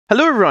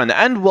Hello everyone,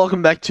 and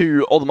welcome back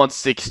to All the Mods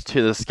 6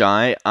 to the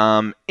Sky.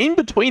 In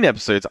between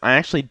episodes, I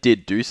actually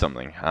did do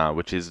something,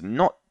 which is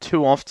not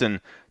too often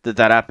that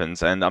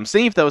happens, and I'm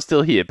seeing if they were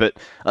still here, but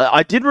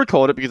I did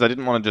record it because I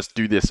didn't want to just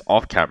do this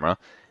off camera.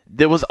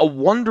 There was a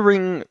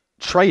wandering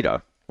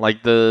trader,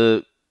 like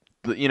the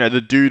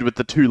dude with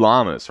the two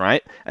llamas,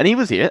 right? And he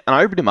was here, and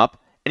I opened him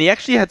up, and he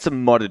actually had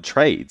some modded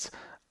trades.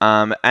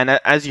 And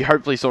as you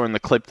hopefully saw in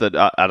the clip that,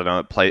 I don't know,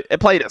 it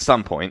played at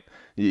some point.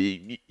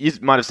 You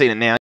might have seen it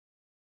now.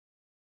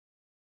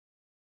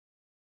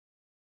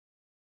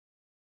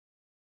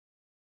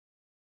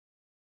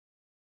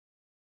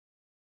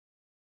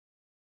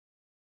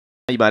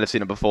 You might have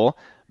seen it before,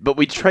 but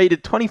we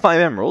traded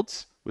 25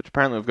 emeralds, which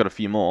apparently we've got a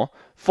few more,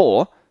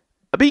 for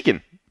a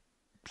beacon.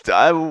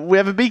 We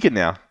have a beacon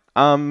now.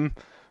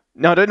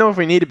 Now I don't know if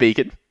we need a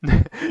beacon,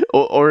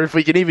 or if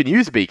we can even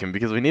use a beacon,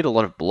 because we need a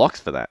lot of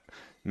blocks for that.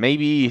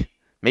 Maybe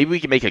we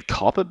can make a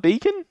copper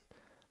beacon?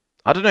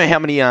 I don't know how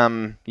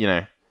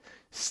many,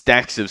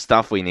 stacks of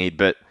stuff we need,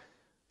 but,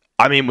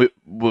 I mean,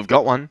 we've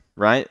got one,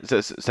 right?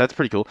 So that's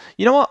pretty cool.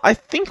 You know what? I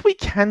think we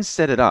can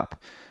set it up.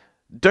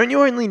 Don't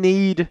you only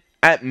need,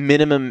 at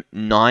minimum,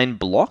 9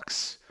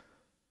 blocks?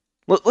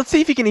 Let's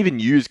see if you can even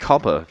use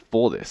copper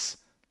for this.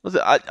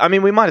 I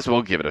mean, we might as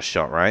well give it a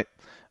shot, right?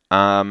 So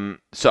I'm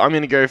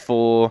going to go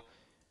for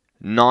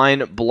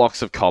 9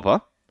 blocks of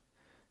copper.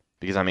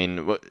 Because, I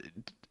mean,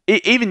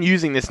 even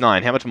using this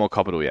 9, how much more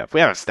copper do we have? We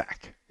have a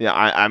stack. Yeah,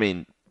 I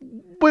mean,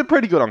 we're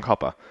pretty good on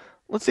copper.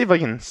 Let's see if I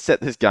can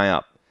set this guy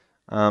up.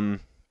 I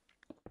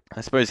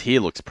suppose here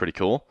looks pretty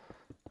cool.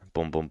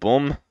 Boom, boom,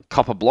 boom.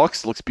 Copper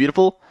blocks, looks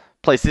beautiful.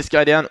 Place this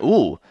guy down.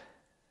 Ooh.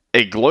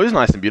 It glows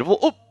nice and beautiful.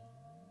 Oh.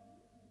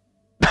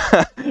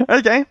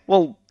 Okay,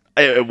 well,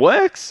 it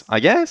works, I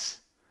guess.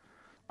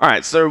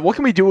 Alright, so what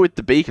can we do with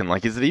the beacon?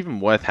 Like, is it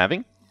even worth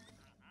having?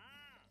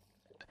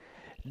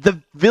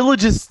 The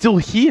villager's still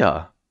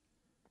here.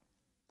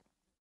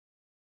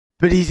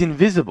 But he's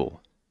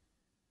invisible.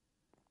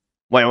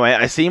 Wait,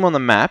 I see him on the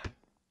map.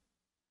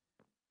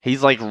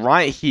 He's, like,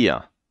 right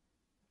here.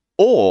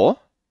 Or,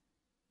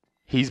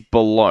 he's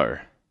below.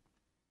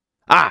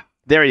 Ah,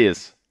 there he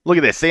is. Look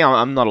at this. See,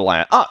 I'm not a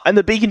liar. Ah, and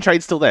the beacon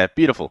trade's still there.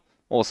 Beautiful.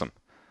 Awesome.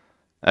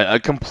 A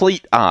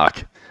complete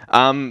arc.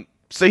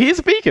 So here's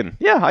a beacon.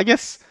 Yeah, I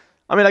guess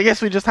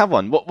we just have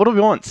one. What do we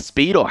want?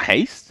 Speed or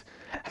haste?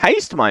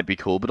 Haste might be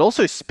cool, but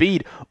also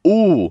speed.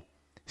 Ooh,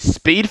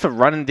 speed for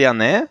running down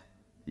there?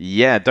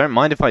 Yeah, don't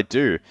mind if I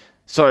do.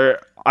 So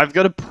I've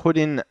got to put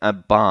in a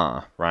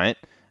bar, right?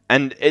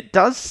 And it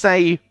does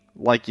say,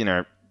 like,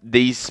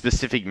 these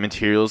specific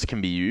materials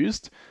can be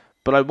used.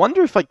 But I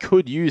wonder if I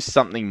could use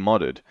something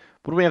modded.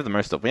 What do we have the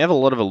most of? We have a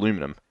lot of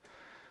aluminum.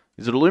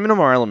 Is it aluminum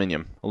or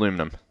aluminium?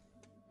 Aluminum.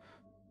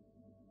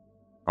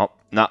 Oh,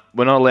 no,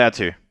 we're not allowed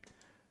to.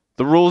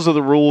 The rules are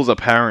the rules,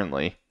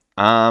 apparently.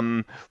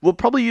 We'll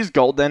probably use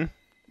gold then.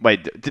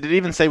 Wait, did it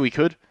even say we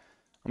could?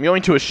 I'm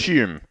going to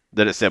assume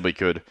that it said we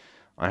could.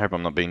 I hope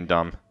I'm not being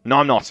dumb. No,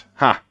 I'm not.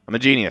 Ha, I'm a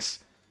genius.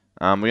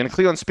 We're going to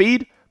click on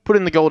speed, put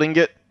in the gold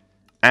ingot,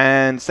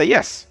 and say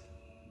yes.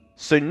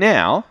 So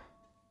now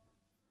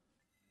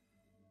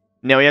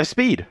we have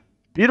speed.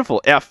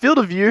 Beautiful. Our field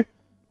of view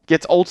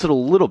gets altered a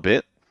little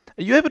bit.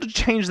 Are you able to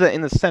change that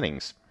in the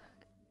settings?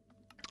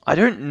 I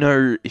don't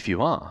know if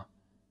you are.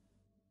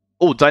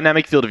 Oh,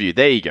 dynamic field of view.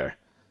 There you go.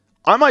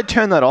 I might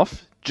turn that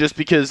off just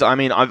because, I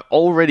mean, I've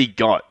already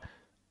got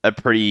a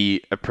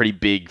pretty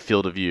big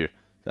field of view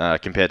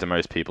compared to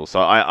most people. So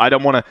I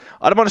don't want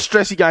to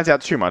stress you guys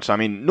out too much. I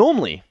mean,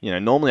 normally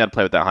I'd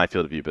play with that high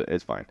field of view, but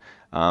it's fine.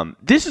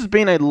 This has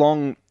been a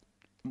long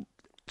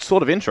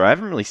sort of intro. I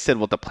haven't really said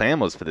what the plan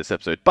was for this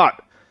episode, but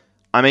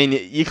I mean,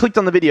 you clicked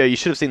on the video, you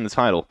should have seen the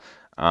title.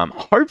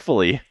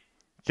 Hopefully,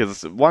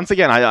 because once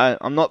again,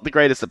 I'm not the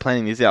greatest at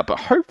planning these out, but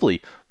hopefully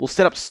we'll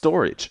set up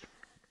storage.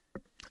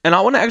 And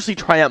I want to actually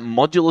try out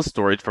modular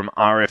storage from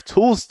RF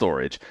Tools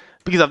storage,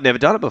 because I've never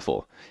done it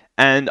before.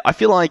 And I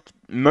feel like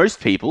most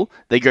people,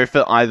 they go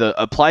for either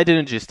applied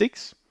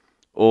energistics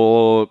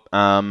or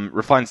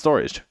refined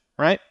storage,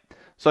 right?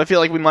 So I feel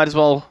like we might as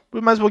well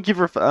give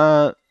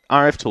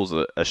RF Tools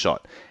a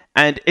shot.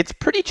 And it's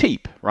pretty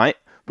cheap, right?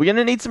 We're going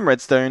to need some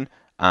redstone,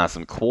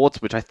 some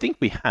quartz, which I think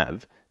we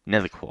have.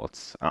 Nether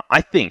quartz. I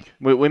think.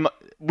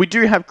 We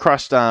do have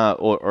crushed,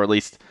 or at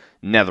least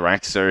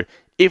netherrack, so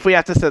if we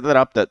have to set that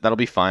up, that'll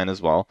be fine as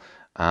well.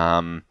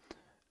 And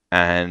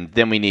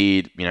then we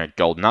need,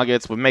 gold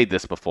nuggets. We've made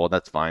this before,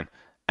 that's fine.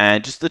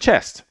 And just the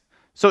chest.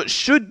 So it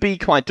should be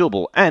quite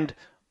doable. And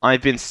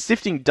I've been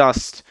sifting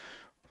dust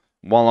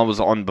while I was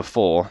on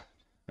before.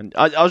 And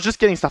I was just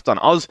getting stuff done.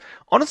 I was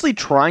honestly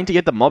trying to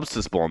get the mobs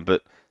to spawn,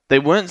 but they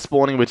weren't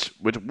spawning, which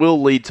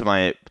will lead to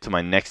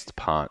my next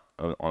part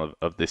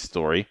of this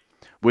story,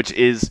 which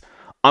is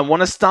I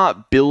want to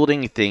start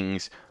building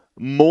things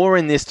more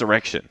in this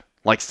direction.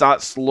 Like,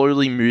 start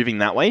slowly moving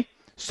that way,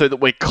 so that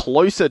we're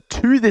closer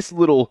to this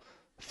little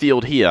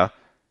field here,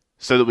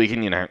 so that we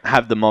can,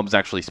 have the mobs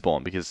actually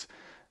spawn, because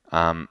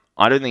I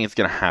don't think it's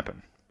going to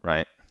happen,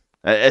 right?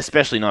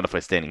 Especially not if we're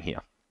standing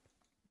here.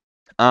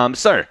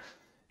 So,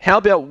 How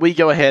about we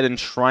go ahead and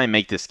try and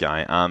make this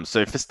guy?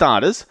 So for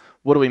starters,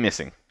 what are we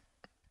missing?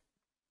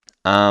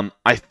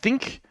 I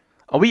think,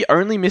 are we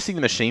only missing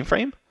the machine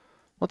frame?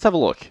 Let's have a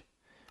look.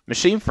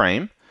 Machine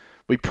frame,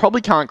 we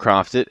probably can't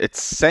craft it.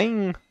 It's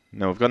saying,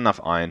 no, we've got enough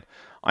iron.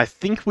 I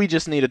think we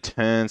just need to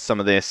turn some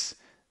of this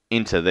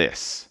into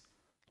this,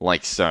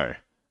 like so.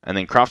 And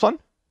then craft one?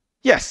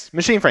 Yes,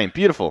 machine frame,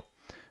 beautiful.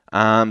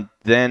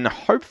 Then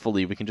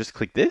hopefully we can just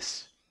click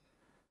this.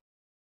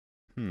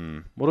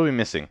 What are we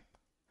missing?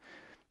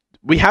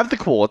 We have the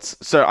quartz,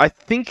 so I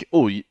think...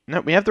 Oh, no,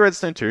 we have the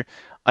redstone too.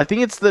 I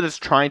think it's that it's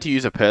trying to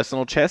use a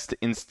personal chest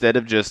instead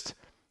of just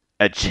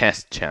a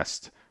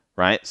chest,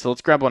 right? So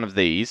let's grab one of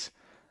these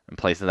and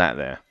place that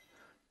there.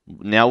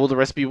 Now will the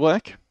recipe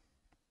work?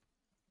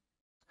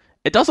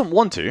 It doesn't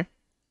want to.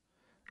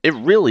 It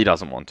really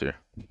doesn't want to.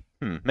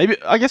 Maybe,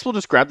 I guess we'll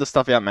just grab the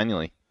stuff out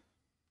manually.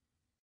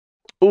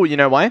 Oh, you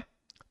know why?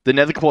 The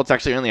nether quartz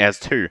actually only has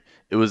 2.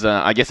 It was,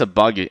 I guess, a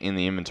bug in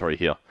the inventory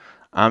here.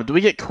 Do we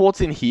get quartz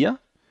in here?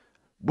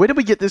 Where did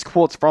we get this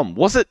quartz from?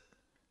 Was it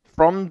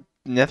from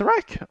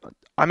netherrack?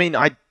 I mean,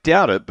 I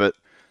doubt it, but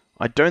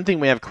I don't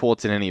think we have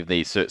quartz in any of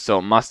these, so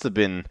it must have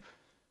been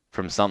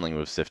from something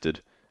we've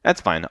sifted.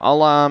 That's fine.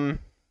 I'll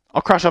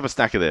crush up a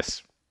stack of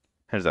this.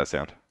 How does that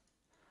sound?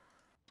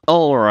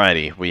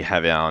 Alrighty, we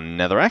have our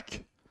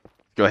netherrack.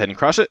 Go ahead and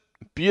crush it.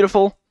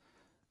 Beautiful.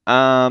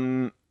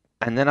 And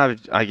then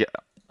I get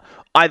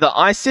either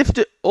I sift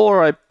it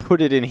or I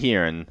put it in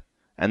here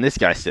and this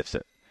guy sifts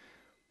it.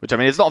 Which, I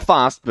mean, it's not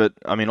fast, but,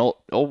 I mean,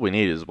 all we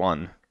need is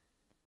one.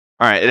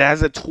 Alright, it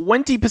has a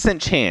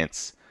 20%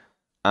 chance.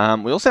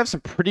 We also have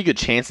some pretty good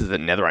chances at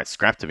netherite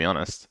scrap, to be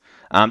honest.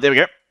 There we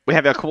go. We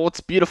have our quartz.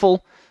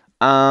 Beautiful.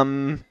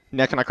 Now,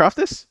 can I craft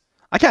this?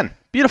 I can.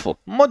 Beautiful.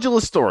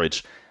 Modular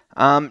storage.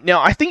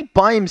 Now, I think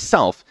by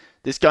himself,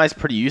 this guy's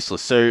pretty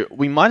useless, so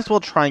we might as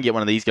well try and get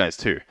one of these guys,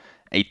 too.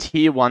 A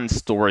tier 1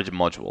 storage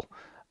module.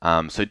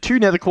 So 2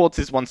 nether quartz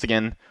is, once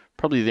again,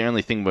 probably the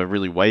only thing we're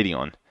really waiting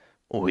on.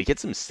 Oh, we get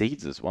some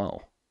seeds as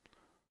well.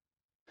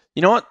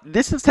 You know what?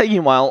 This is taking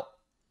a while.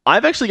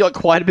 I've actually got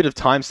quite a bit of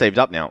time saved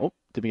up now. Oh,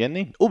 did we get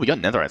any? Oh, we got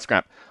netherite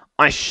scrap.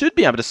 I should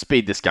be able to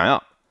speed this guy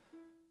up.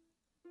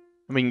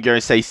 We can go,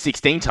 say,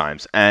 16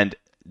 times, and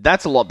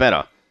that's a lot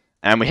better.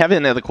 And we have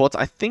another quartz.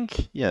 I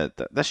think, yeah,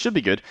 that should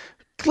be good.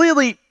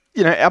 Clearly,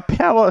 you know, our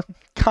power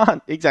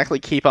can't exactly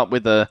keep up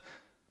with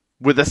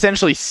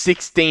essentially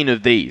 16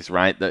 of these,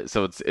 right?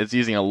 So it's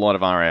using a lot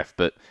of RF,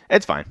 but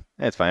it's fine.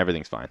 It's fine.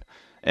 Everything's fine.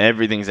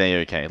 Everything's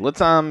a-okay. Let's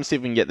see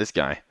if we can get this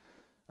guy.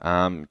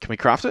 Can we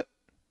craft it?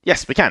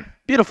 Yes, we can.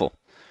 Beautiful.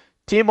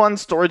 Tier 1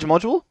 storage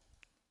module.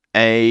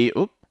 A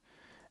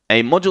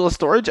modular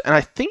storage, and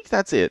I think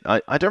that's it.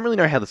 I don't really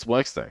know how this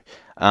works, though.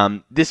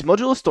 This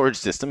modular storage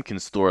system can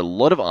store a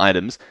lot of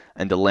items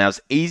and allows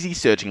easy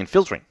searching and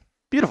filtering.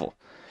 Beautiful.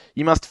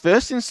 You must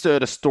first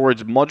insert a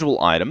storage module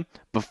item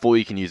before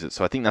you can use it,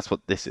 so I think that's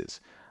what this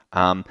is.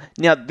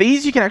 Now,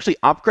 these you can actually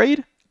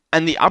upgrade,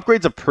 and the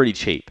upgrades are pretty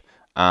cheap.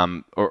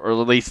 Or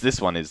at least this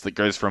one is, that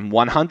goes from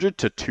 100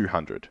 to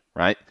 200,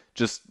 right?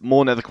 Just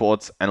more nether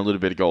quartz and a little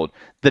bit of gold.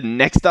 The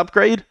next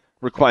upgrade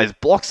requires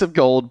blocks of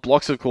gold,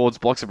 blocks of quartz,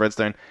 blocks of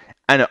redstone,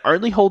 and it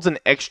only holds an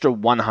extra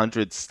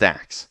 100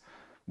 stacks,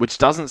 which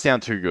doesn't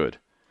sound too good.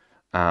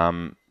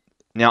 Now,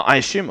 I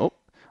assume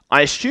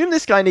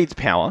this guy needs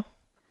power.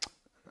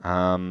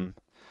 I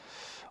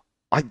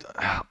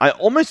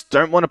almost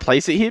don't want to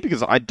place it here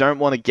because I don't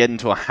want to get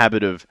into a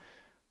habit of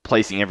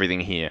placing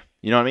everything here.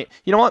 You know what I mean?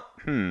 You know what?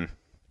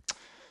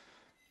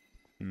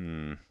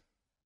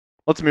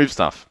 Let's move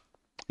stuff.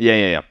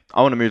 Yeah.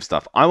 I want to move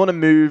stuff. I want to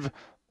move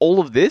all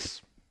of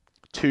this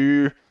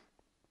to,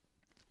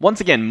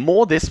 once again,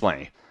 more this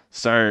way.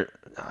 So,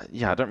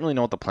 yeah, I don't really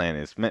know what the plan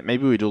is.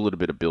 Maybe we do a little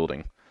bit of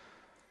building.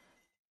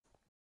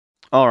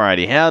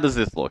 Alrighty, how does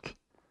this look?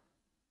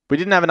 We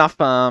didn't have enough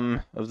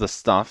of the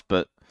stuff,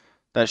 but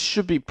that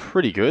should be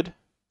pretty good.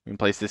 We can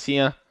place this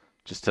here,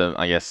 just to,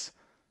 I guess,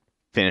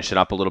 finish it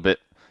up a little bit.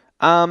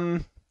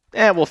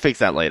 Yeah, we'll fix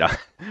that later,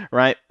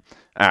 right?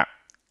 Alright.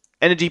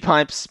 Energy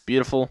pipes,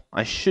 beautiful.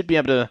 I should be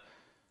able to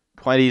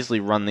quite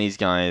easily run these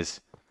guys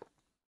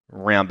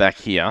round back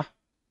here.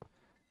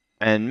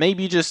 And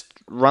maybe just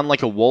run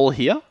like a wall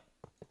here.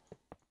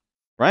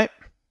 Right?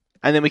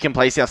 And then we can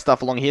place our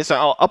stuff along here. So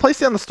I'll place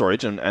down the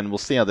storage and we'll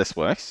see how this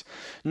works.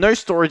 No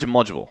storage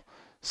module.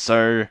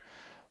 So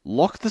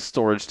lock the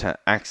storage to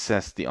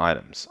access the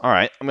items.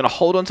 Alright, I'm going to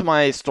hold onto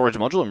my storage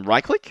module and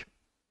right click.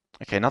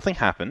 Okay, nothing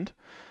happened.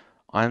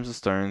 Items of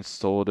stone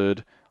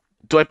sorted.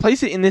 Do I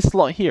place it in this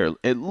slot here?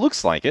 It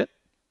looks like it.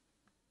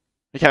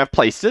 Okay, I've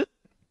placed it.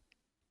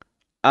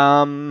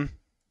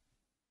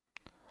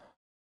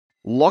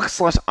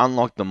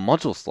 Lock/unlock the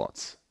module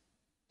slots.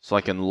 So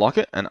I can lock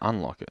it and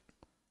unlock it.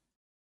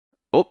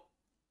 Oh,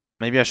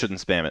 maybe I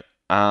shouldn't spam it.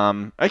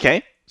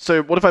 Okay,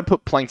 so what if I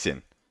put planks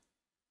in?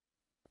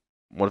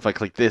 What if I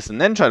click this and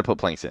then try to put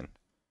planks in?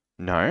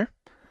 No.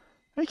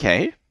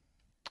 Okay.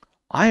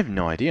 I have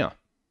no idea.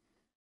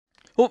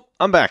 Oh,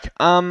 I'm back.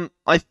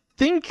 I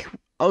think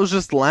I was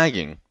just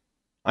lagging.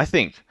 I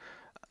think.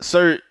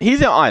 So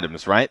here's our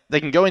items, right? They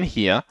can go in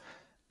here,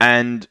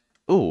 and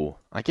ooh,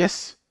 I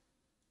guess.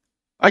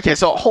 Okay,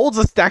 so it holds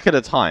a stack at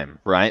a time,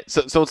 right?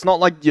 So it's not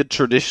like your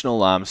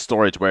traditional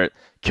storage where it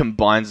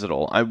combines it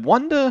all. I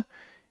wonder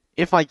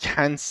if I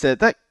can set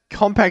that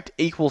compact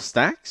equal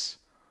stacks.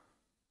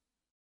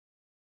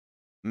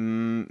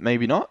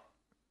 Maybe not.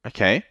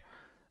 Okay.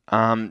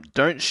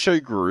 Don't show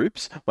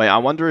groups. Wait, I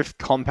wonder if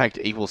compact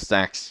equal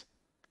stacks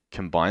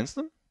combines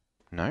them?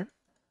 No?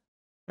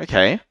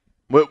 Okay.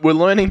 We're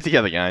learning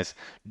together, guys.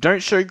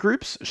 Don't show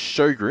groups,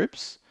 show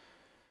groups.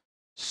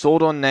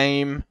 Sort on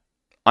name.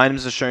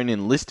 Items are shown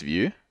in list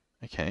view.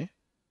 Okay.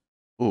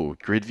 Ooh,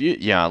 grid view?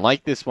 Yeah, I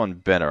like this one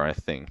better, I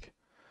think.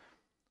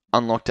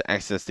 Unlock to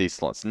access these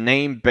slots.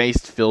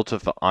 Name-based filter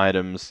for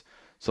items.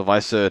 So if I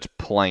search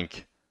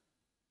plank...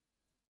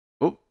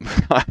 Oh,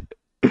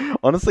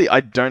 honestly, I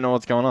don't know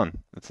what's going on.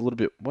 It's a little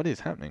bit... What is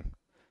happening?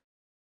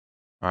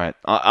 Alright,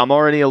 I'm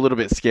already a little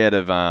bit scared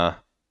of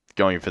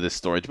going for this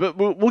storage, but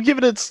we'll give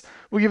it its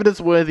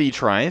worthy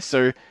try.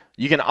 So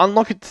you can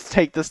unlock it to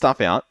take the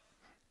stuff out,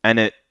 and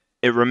it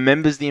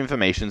remembers the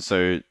information,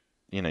 so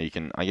you know you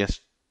can, I guess,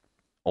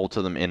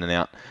 alter them in and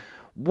out.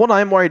 What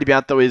I'm worried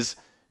about though is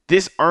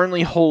this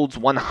only holds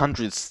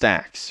 100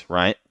 stacks,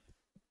 right?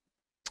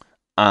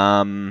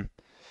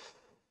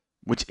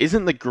 Which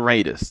isn't the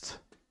greatest,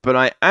 but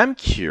I am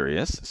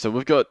curious. So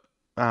we've got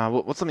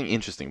what's something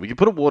interesting? We can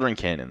put a watering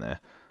can in there.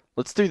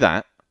 Let's do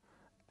that.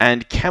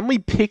 And can we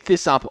pick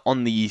this up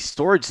on the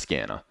storage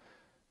scanner?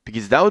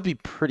 Because that would be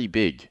pretty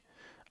big.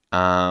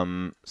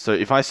 So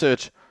if I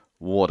search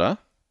water,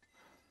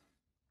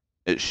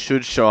 it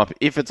should show up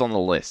if it's on the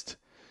list.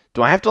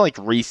 Do I have to like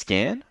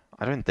rescan?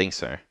 I don't think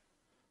so.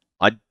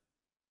 I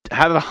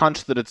have a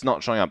hunch that it's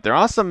not showing up. There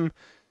are some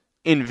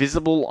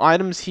invisible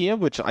items here,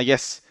 which I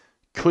guess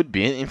could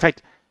be. In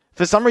fact,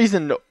 for some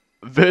reason,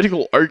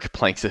 vertical oak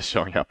planks are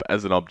showing up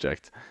as an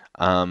object.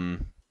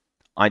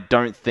 I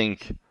don't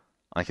think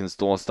I can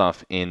store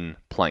stuff in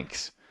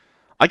planks.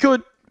 I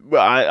could.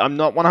 I'm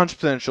not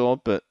 100% sure,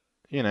 but,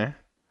 you know.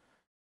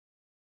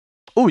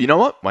 Oh, you know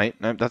what?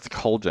 Wait, no, that's a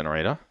coal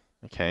generator.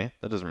 Okay,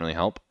 that doesn't really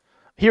help.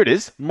 Here it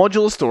is.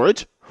 Modular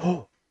storage.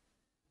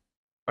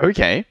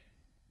 Okay.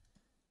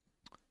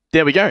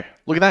 There we go.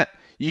 Look at that.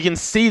 You can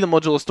see the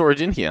modular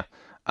storage in here.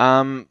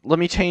 Let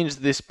me change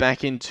this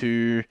back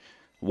into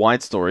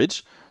wide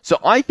storage. So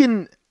I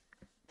can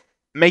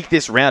make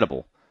this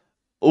routable.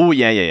 Oh,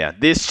 yeah.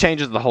 This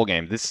changes the whole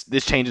game. This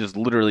changes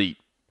literally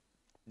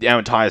our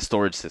entire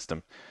storage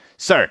system.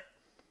 So,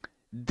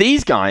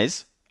 these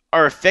guys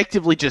are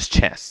effectively just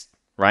chests,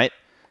 right?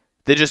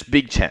 They're just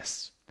big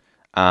chests.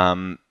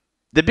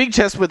 They're big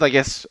chests with, I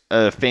guess,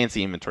 a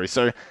fancy inventory.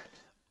 So,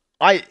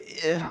 I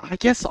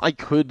guess I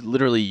could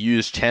literally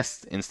use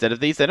chests instead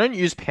of these. They don't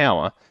use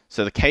power,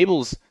 so the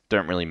cables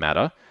don't really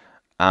matter.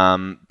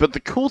 But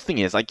the cool thing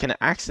is I can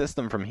access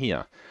them from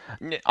here.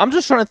 I'm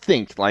just trying to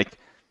think, like,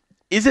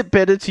 is it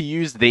better to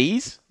use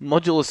these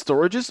modular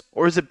storages,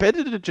 or is it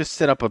better to just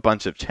set up a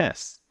bunch of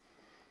chests?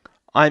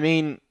 I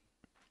mean,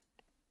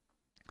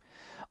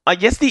 I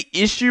guess the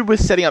issue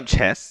with setting up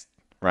chests,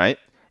 right,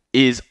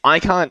 is I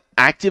can't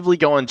actively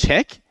go and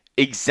check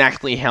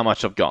exactly how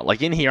much I've got.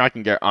 Like in here, I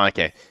can go, oh,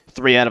 okay,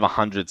 3 out of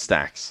 100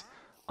 stacks.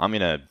 I'm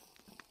going to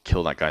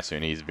kill that guy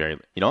soon. He's very,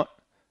 you know what?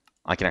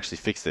 I can actually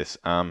fix this.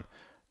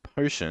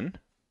 Potion.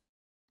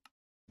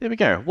 There we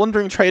go.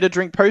 Wandering trader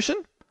drink potion?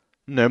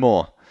 No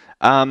more.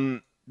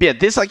 Yeah,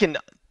 this I can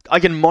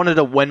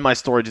monitor when my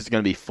storage is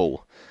going to be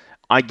full.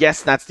 I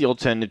guess that's the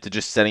alternative to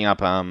just setting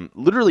up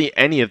literally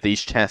any of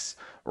these chests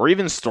or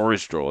even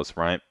storage drawers,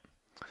 right?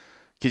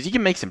 Because you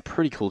can make some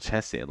pretty cool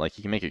chests here. Like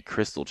you can make a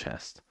crystal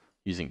chest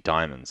using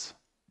diamonds.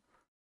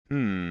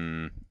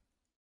 I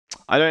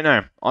don't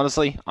know.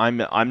 Honestly, I'm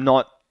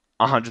not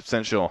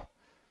 100% sure.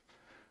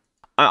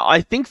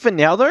 I think for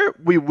now though,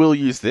 we will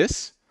use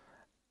this.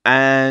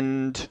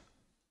 And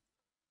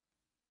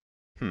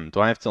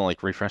do I have to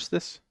like refresh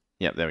this?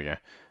 Yep, there we go.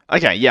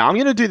 Okay, yeah, I'm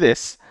going to do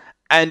this,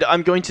 and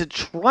I'm going to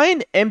try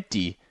and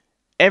empty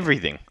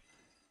everything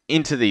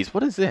into these.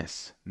 What is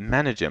this?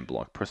 Managem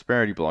block,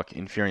 prosperity block,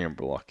 inferium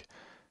block.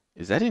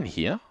 Is that in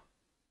here?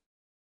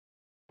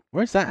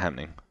 Where is that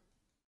happening?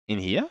 In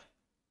here?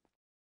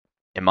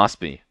 It must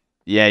be.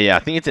 Yeah, I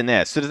think it's in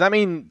there. So does that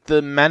mean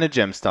the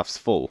managem stuff's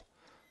full?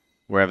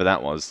 Wherever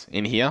that was.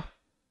 In here?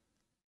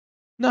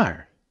 No.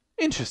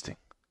 Interesting.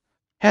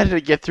 How did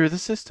it get through the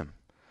system?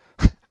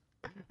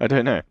 I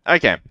don't know.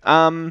 Okay.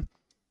 I'm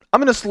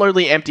going to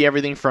slowly empty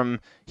everything from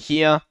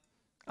here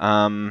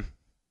into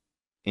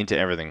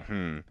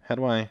everything. How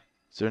do I...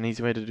 Is there an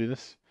easy way to do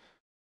this?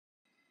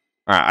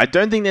 Alright, I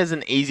don't think there's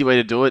an easy way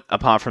to do it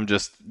apart from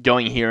just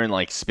going here and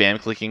like spam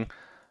clicking.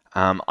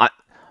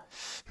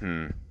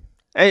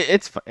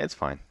 It's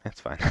fine.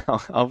 It's fine.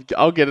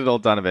 I'll get it all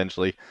done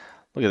eventually.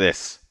 Look at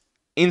this.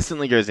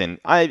 Instantly goes in.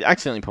 I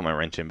accidentally put my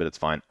wrench in, but it's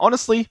fine.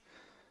 Honestly,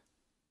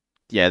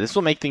 yeah, this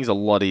will make things a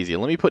lot easier.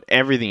 Let me put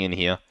everything in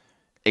here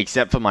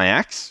except for my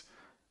axe,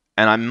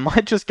 and I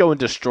might just go and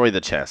destroy the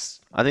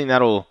chest. I think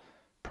that'll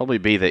probably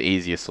be the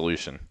easiest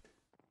solution.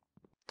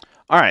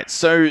 Alright,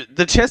 so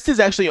the chest is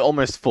actually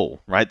almost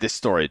full, right? This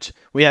storage.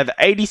 We have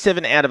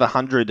 87 out of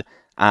 100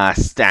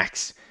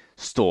 stacks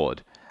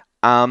stored.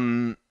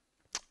 I'm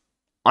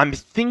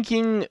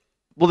thinking...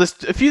 Well,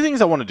 there's a few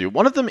things I want to do.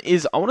 One of them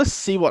is I want to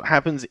see what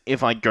happens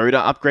if I go to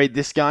upgrade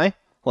this guy.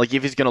 Like,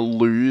 if he's going to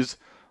lose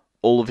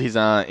all of his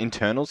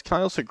internals. Can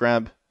I also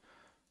grab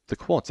the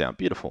quartz out?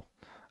 Beautiful.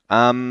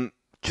 Because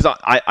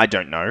I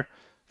don't know,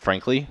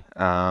 frankly.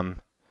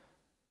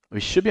 We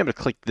should be able to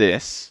click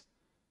this.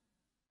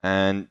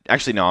 And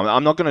actually, no,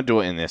 I'm not going to do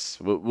it in this.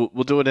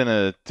 We'll do it in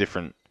a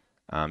different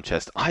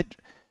chest.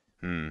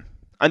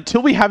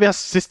 Until we have our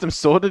system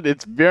sorted,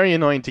 it's very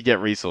annoying to get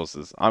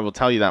resources. I will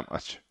tell you that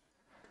much.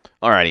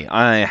 Alrighty,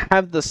 I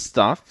have the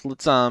stuff.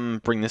 Let's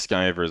bring this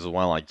guy over as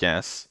well, I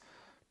guess.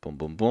 Boom,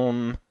 boom,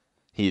 boom.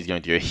 He's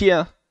going to go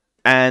here,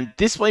 and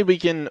this way we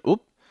can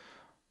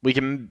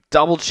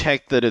double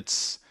check that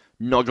it's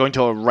not going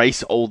to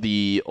erase all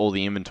the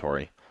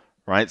inventory,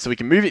 right? So we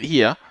can move it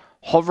here,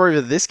 hover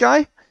over this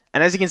guy.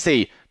 And as you can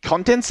see,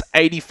 content's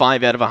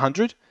 85 out of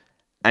 100,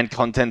 and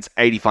content's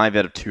 85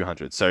 out of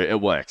 200, so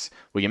it works.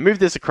 We can move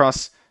this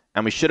across,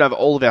 and we should have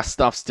all of our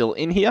stuff still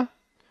in here.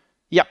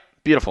 Yep,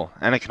 beautiful,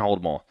 and it can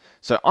hold more.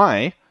 So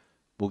I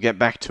will get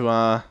back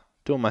to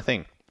doing my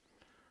thing.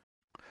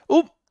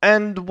 Oop,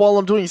 and while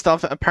I'm doing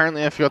stuff,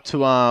 apparently I forgot to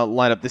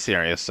light up this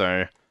area,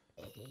 so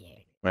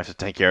we have to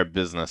take care of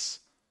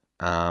business.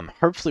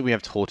 Hopefully we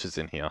have torches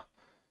in here.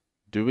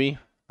 Do we?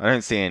 I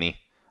don't see any.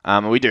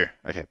 We do.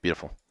 Okay,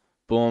 beautiful.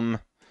 Boom.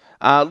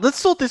 Let's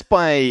sort this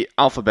by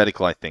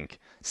alphabetical, I think.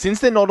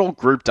 Since they're not all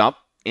grouped up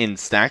in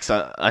stacks,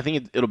 I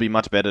think it'll be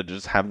much better to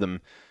just have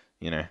them,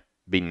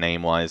 be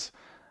name-wise.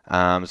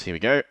 So here we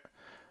go.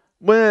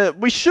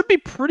 We should be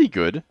pretty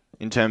good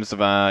in terms of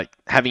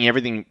having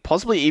everything,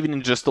 possibly even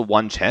in just the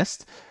one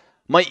chest.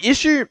 I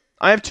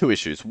have two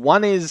issues.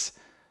 One is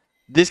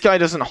this guy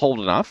doesn't hold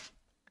enough.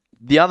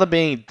 The other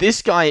being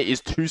this guy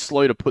is too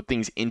slow to put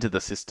things into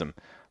the system.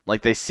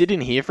 Like, they sit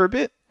in here for a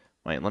bit.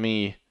 Wait,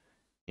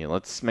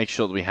 let's make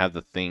sure that we have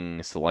the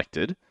thing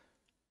selected.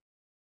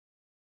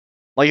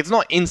 Like, it's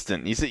not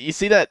instant. You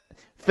see that?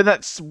 For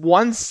that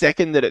 1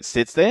 second that it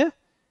sits there,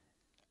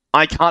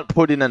 I can't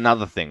put in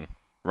another thing,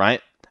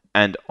 right?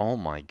 And, oh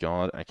my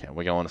god. Okay,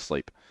 we're going to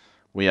sleep.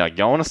 We are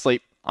going to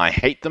sleep. I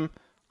hate them.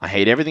 I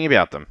hate everything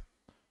about them.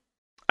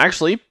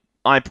 Actually,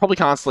 I probably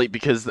can't sleep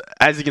because,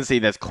 as you can see,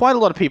 there's quite a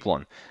lot of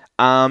people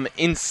on.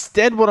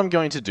 Instead, what I'm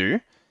going to do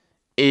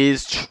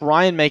is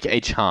try and make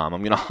a charm.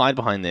 I'm going to hide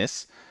behind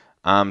this.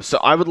 So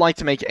I would like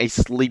to make a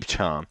sleep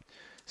charm.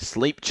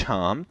 Sleep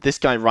charm. This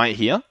guy right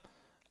here.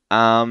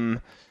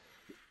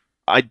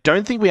 I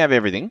don't think we have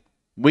everything.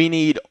 We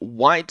need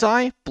white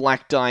dye,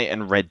 black dye,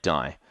 and red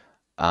dye.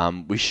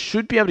 We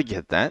should be able to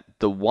get that.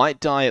 The white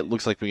dye, it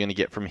looks like we're going to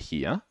get from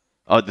here.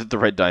 Oh, the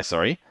red dye,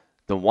 sorry.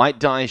 The white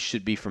dye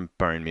should be from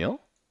bone meal.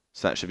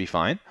 So that should be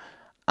fine.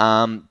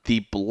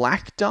 The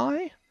black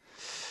dye.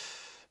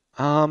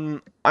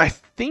 I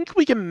think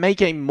we can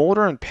make a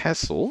mortar and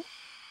pestle.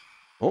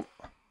 Oh.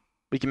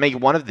 We can make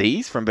one of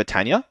these from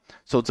Britannia.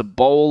 So it's a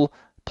bowl,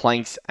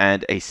 planks,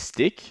 and a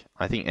stick.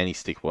 I think any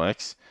stick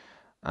works.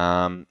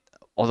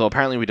 Although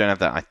apparently we don't have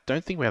that. I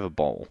don't think we have a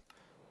bowl.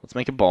 Let's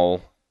make a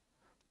bowl.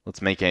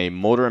 Let's make a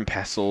mortar and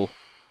pestle.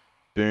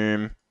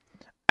 Boom.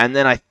 And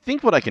then I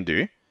think what I can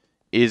do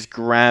is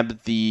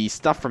grab the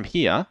stuff from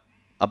here.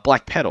 A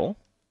black petal.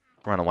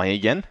 Run away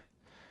again.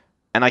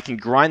 And I can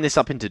grind this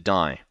up into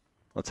dye.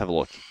 Let's have a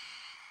look.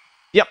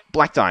 Yep,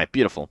 black dye.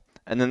 Beautiful.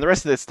 And then the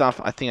rest of this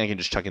stuff, I think I can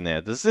just chuck in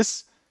there. Does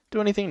this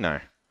do anything? No.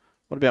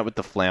 What about with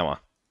the flour?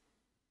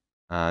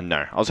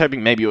 No. I was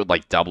hoping maybe it would,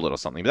 like, double it or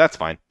something, but that's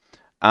fine.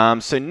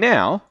 So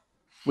now,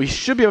 we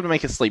should be able to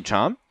make a sleep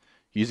charm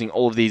using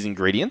all of these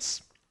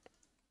ingredients.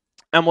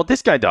 And what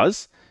this guy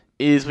does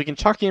is we can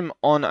chuck him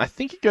on, I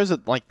think it goes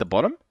at, like, the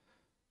bottom.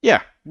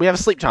 Yeah, we have a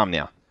sleep charm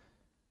now.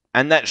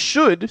 And that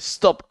should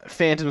stop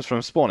phantoms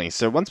from spawning.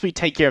 So once we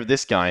take care of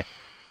this guy,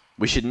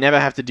 we should never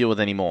have to deal with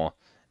any more.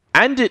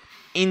 And it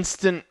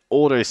instant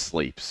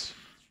auto-sleeps.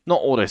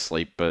 Not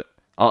auto-sleep, but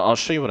I'll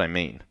show you what I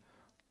mean.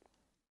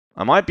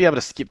 I might be able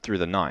to skip through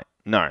the night.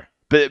 No.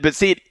 But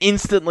see, it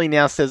instantly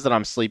now says that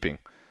I'm sleeping.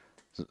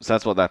 So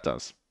that's what that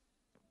does.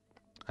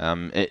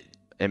 I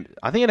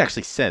think it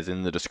actually says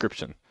in the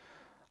description.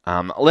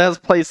 Allows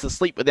players to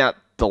sleep without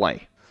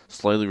delay.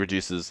 Slowly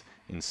reduces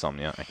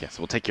insomnia. Okay, so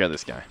we'll take care of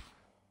this guy.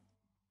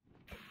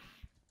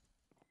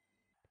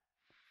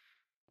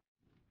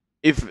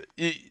 If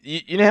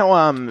you know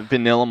how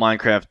vanilla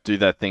Minecraft do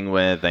that thing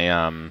where they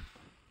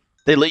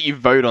let you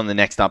vote on the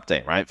next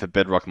update, right, for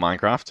Bedrock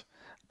Minecraft.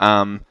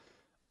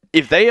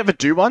 If they ever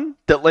do one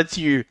that lets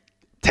you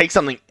take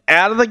something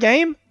out of the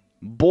game,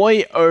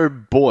 boy oh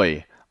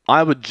boy,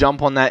 I would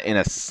jump on that in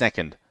a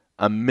second,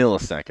 a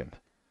millisecond.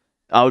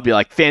 I would be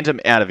like, Phantom,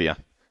 out of here.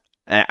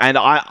 And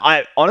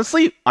I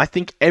honestly, I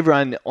think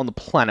everyone on the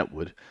planet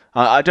would.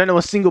 I don't know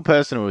a single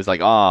person who was like,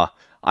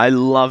 I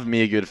love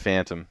me a good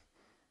Phantom.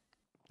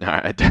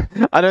 Alright,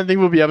 I don't think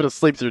we'll be able to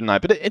sleep through the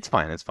night, but it's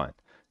fine, it's fine.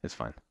 It's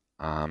fine.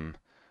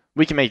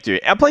 We can make do.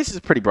 Our place is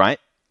pretty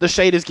bright. the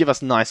shaders give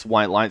us nice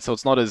white light, so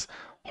it's not as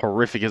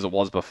horrific as it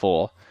was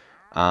before.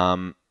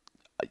 Why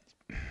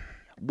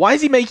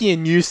is he making a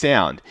new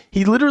sound?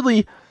 He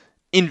literally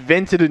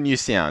invented a new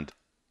sound.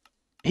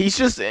 He's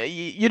just...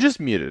 You're just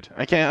muted,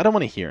 okay? I don't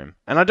want to hear him.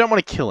 And I don't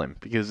want to kill him,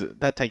 because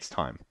that takes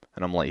time.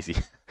 And I'm lazy.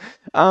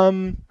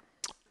 What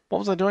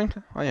was I doing?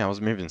 Oh yeah, I was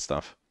moving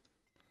stuff.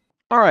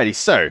 Alrighty,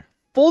 so,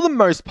 for the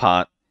most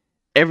part,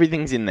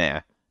 everything's in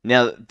there.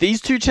 Now,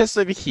 these two chests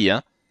over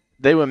here,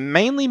 they were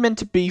mainly meant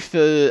to be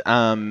for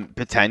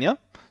Britannia.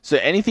 So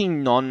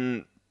anything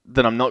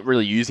that I'm not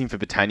really using for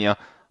Britannia,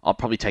 I'll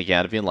probably take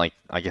out of here. Like,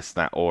 I guess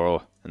that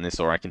ore and this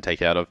ore I can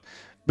take out of.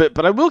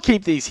 But I will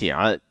keep these here.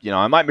 I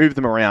might move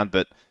them around,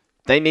 but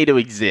they need to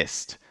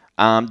exist.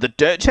 The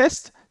dirt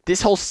chest,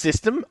 this whole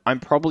system, I'm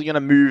probably going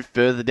to move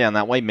further down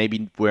that way.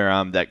 Maybe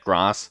where that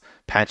grass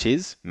patch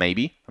is.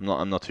 Maybe. I'm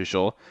not too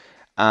sure.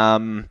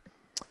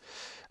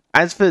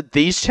 As for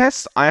these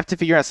chests, I have to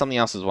figure out something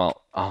else as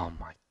well. Oh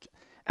my...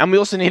 And we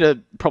also need to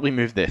probably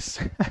move this.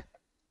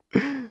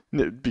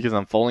 Because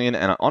I'm falling in,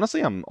 and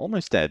honestly, I'm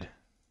almost dead.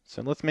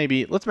 So let's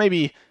maybe,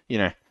 you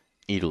know,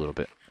 eat a little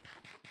bit.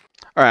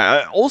 Alright,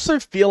 I also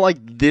feel like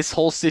this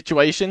whole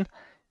situation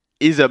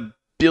is a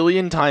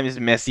billion times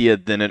messier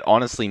than it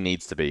honestly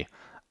needs to be.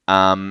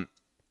 And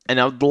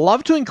I would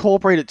love to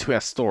incorporate it to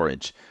our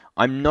storage.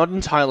 I'm not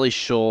entirely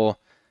sure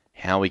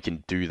how we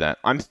can do that.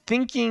 I'm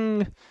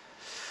thinking...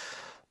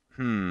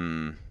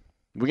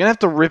 We're going to have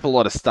to rip a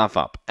lot of stuff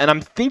up. And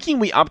I'm thinking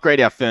we upgrade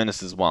our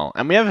furnace as well.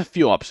 And we have a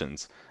few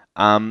options.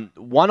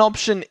 One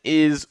option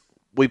is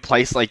we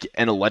place like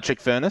an electric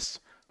furnace,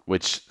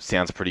 which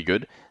sounds pretty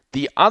good.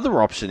 The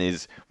other option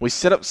is we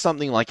set up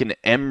something like an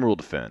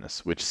emerald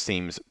furnace, which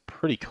seems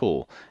pretty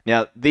cool.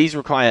 Now, these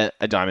require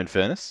a diamond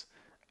furnace,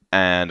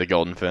 and a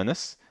golden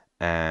furnace,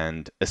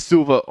 and a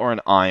silver or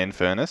an iron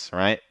furnace,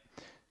 right?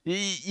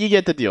 You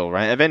get the deal,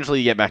 right? Eventually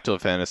you get back to a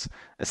furnace.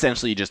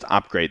 Essentially, you just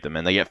upgrade them,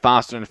 and they get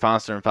faster and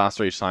faster and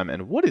faster each time.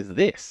 And what is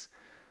this?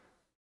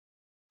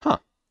 Huh.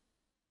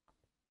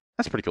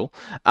 That's pretty cool.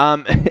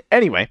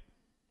 Anyway.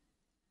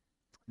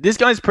 This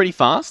guy's pretty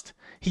fast.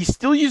 He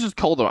still uses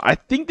coal, though. I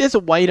think there's a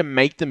way to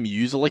make them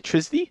use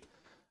electricity.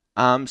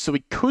 So we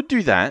could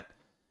do that.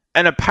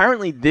 And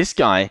apparently this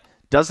guy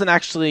doesn't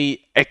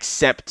actually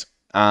accept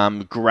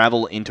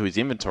gravel into his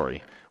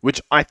inventory.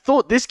 Which I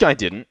thought this guy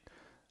didn't.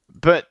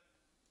 But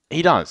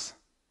he does.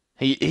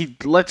 He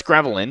lets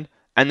gravel in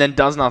and then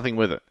does nothing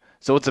with it.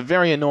 So it's a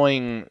very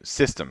annoying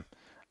system.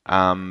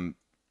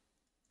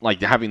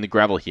 Like having the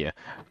gravel here.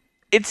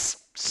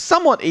 It's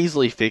somewhat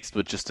easily fixed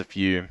with just a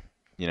few,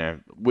 you know,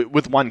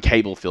 with one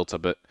cable filter,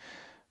 but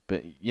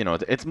you know,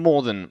 it's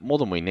more than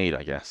we need,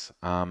 I guess.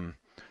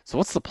 So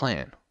what's the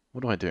plan?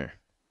 What do I do?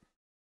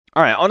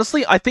 All right,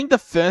 honestly, I think the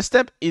first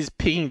step is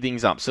picking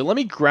things up. So let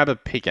me grab a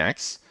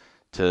pickaxe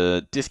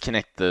to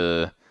disconnect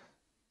the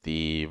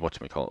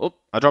whatchamacallit. Oh,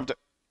 I dropped it.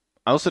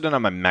 I also don't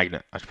have my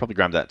magnet. I should probably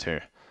grab that too.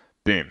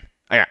 Boom.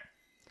 Okay.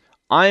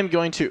 I'm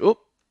going to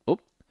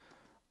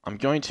I'm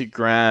going to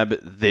grab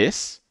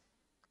this.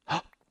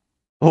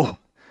 Oh.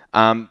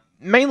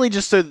 Mainly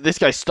just so that this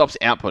guy stops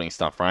outputting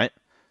stuff, right?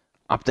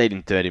 Update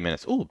in 30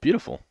 minutes. Oh,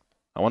 beautiful.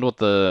 I wonder what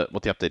the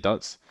update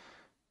does.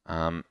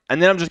 And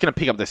then I'm just going to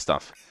pick up this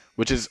stuff,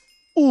 which is,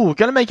 going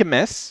to make a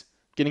mess.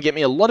 Going to get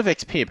me a lot of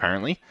XP,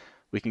 apparently.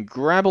 We can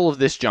grab all of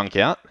this junk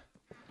out,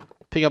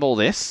 pick up all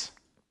this,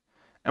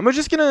 and we're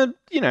just going to,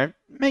 you know,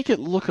 make it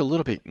look a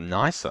little bit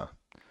nicer.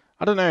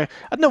 I don't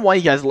know why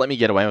you guys let me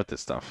get away with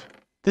this stuff.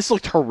 This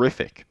looked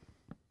horrific.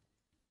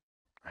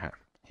 Okay,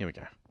 here we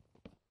go.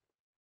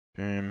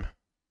 Boom.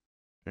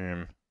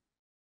 Boom.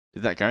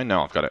 Did that go?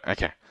 No, I've got it.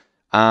 Okay.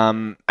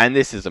 And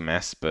this is a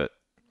mess, but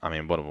I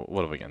mean, what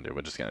are we going to do?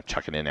 We're just going to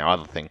chuck it in our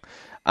other thing.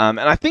 And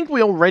I think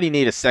we already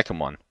need a second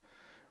one,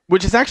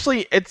 which is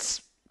actually,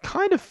 it's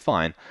kind of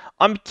fine.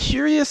 I'm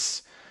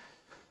curious,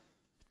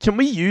 can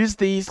we use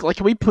these, like,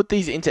 can we put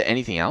these into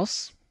anything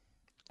else?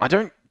 I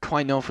don't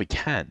quite know if we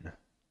can.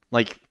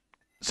 Like,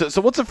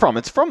 so what's it from?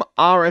 It's from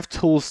RF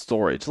Tools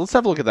Storage. Let's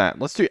have a look at that.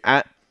 Let's do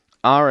at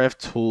RF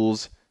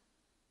Tools.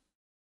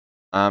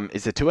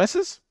 Is there two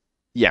S's?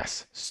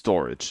 Yes,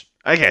 storage.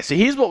 Okay, so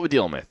here's what we're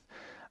dealing with.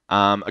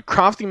 A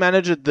crafting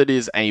manager that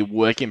is a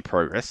work in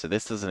progress, so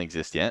this doesn't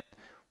exist yet.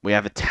 We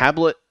have a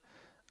tablet,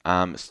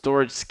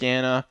 storage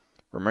scanner,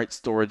 remote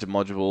storage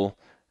module,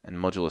 and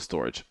modular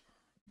storage.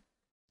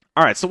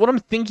 Alright, so what I'm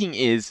thinking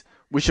is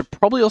we should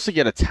probably also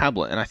get a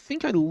tablet, and I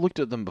think I looked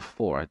at them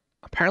before. I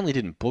apparently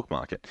didn't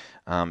bookmark it.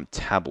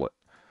 Tablet.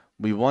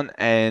 We want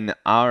an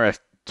RF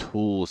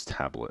Tools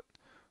tablet,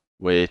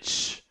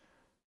 which...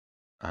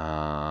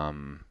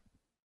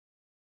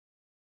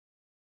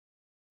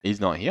 he's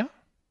not here?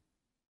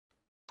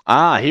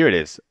 Ah, here it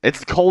is.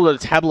 It's called a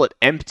tablet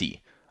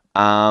empty.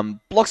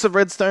 Blocks of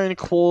redstone,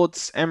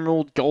 quartz,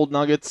 emerald, gold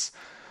nuggets.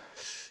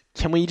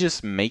 Can we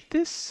just make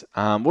this?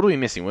 What are we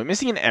missing? We're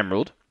missing an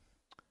emerald.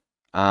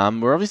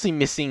 We're obviously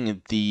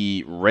missing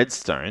the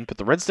redstone, but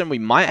the redstone we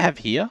might have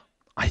here.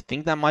 I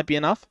think that might be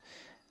enough.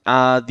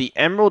 The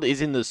emerald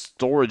is in the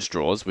storage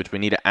drawers, which we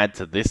need to add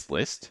to this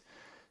list.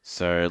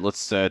 So let's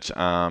search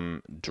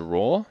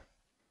drawer.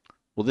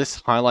 Will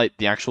this highlight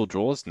the actual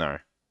drawers? No.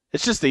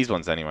 It's just these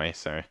ones anyway,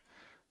 so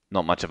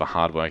not much of a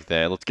hard work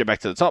there. Let's go back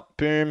to the top.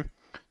 Boom.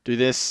 Do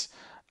this.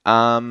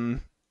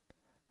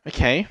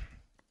 Okay.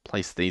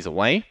 Place these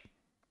away.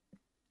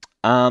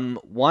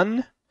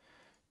 1,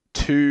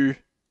 2,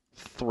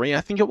 3,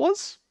 I think it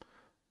was.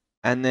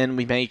 And then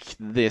we make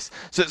this.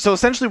 So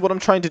essentially what I'm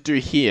trying to do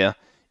here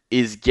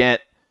is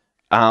get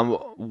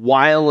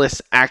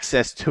wireless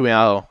access to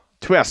our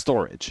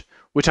storage,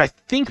 which I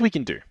think we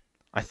can do.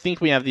 I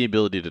think we have the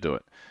ability to do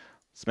it.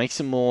 Let's make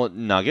some more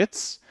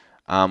nuggets.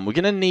 We're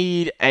going to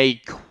need a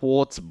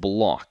quartz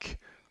block,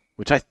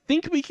 which I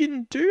think we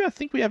can do. I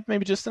think we have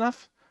maybe just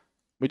enough.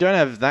 We don't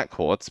have that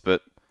quartz,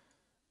 but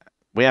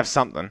we have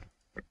something.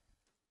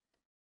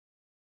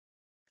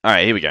 All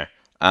right, here we go.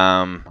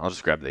 I'll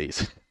just grab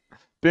these.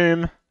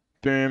 Boom,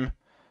 boom.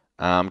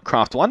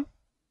 Craft 1.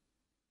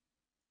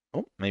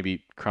 Oh,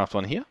 maybe craft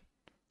 1 here.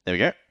 There we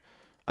go.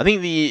 I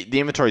think the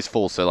inventory is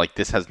full, so like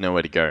this has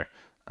nowhere to go.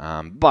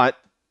 But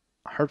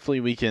hopefully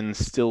we can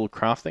still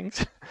craft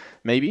things.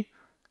 Maybe.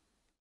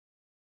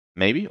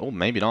 Maybe, or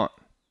maybe not.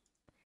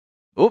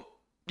 Oh,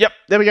 yep,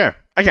 there we go.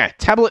 Okay,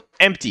 tablet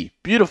empty.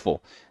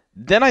 Beautiful.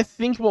 Then I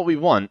think what we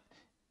want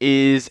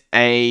is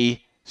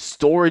a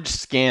storage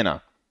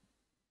scanner.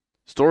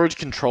 Storage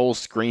control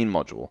screen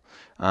module.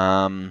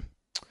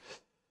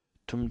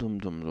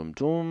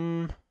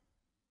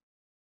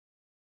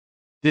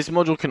 This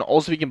module can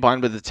also be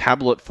combined with a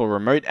tablet for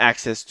remote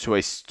access to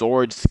a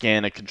storage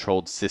scanner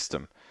controlled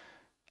system.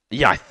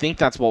 Yeah, I think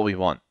that's what we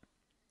want.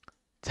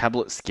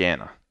 Tablet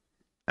scanner.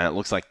 And it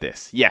looks like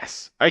this.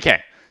 Yes.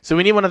 Okay. So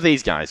we need one of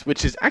these guys,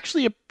 which is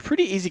actually a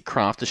pretty easy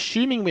craft,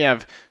 assuming we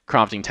have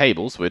crafting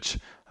tables, which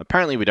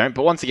apparently we don't.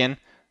 But once again,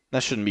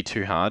 that shouldn't be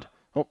too hard.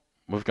 Oh,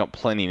 we've got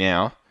plenty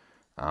now.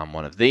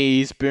 One of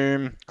these.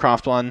 Boom.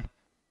 Craft one.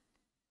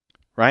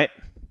 Right?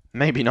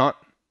 Maybe not.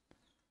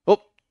 Oh,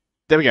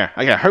 there we go.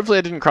 Okay, hopefully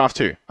I didn't craft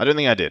two. I don't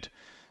think I did.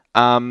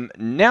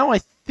 Now I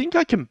think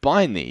I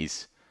combine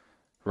these.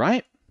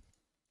 Right?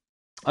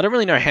 I don't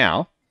really know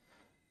how.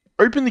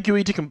 Open the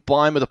GUI to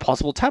combine with a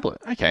possible tablet.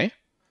 Okay.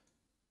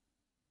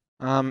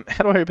 How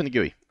do I open the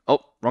GUI? Oh,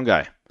 wrong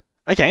guy.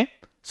 Okay.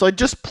 So I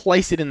just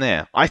place it in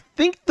there. I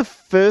think the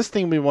first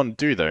thing we want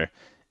to do, though,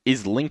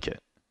 is link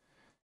it.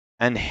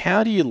 And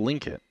how do you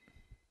link it?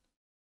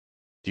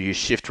 Do you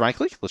shift right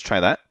click? Let's try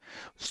that.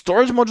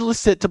 Storage module is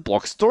set to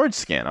block storage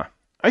scanner.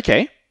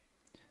 Okay.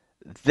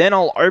 Then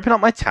I'll open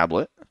up my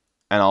tablet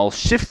and I'll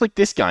shift click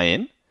this guy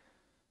in.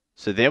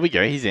 So there we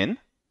go. He's in.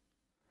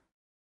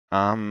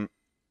 And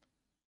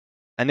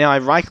now I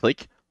right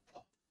click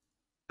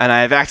and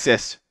I have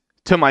access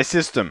to my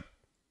system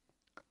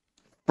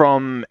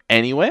from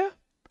anywhere.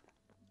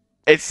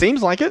 It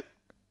seems like it.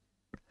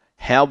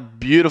 How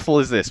beautiful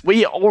is this?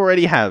 We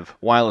already have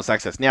wireless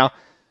access. Now,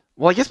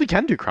 well, I guess we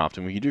can do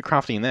crafting. We can do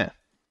crafting in there.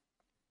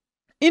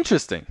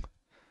 Interesting.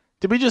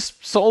 Did we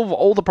just solve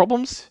all the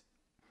problems?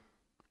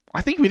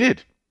 I think we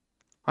did.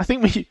 I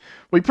think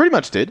we pretty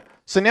much did.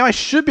 So now I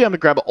should be able to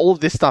grab all of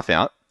this stuff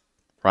out,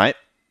 right?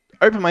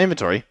 Open my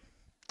inventory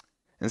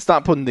and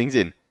start putting things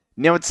in.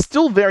 Now, it's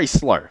still very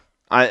slow.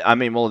 I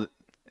mean, well,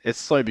 it's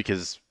slow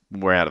because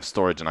we're out of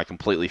storage and I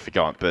completely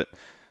forgot, but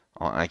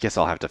I guess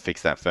I'll have to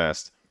fix that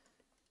first.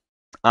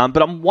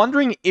 But I'm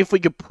wondering if we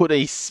could put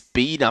a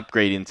speed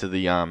upgrade into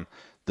the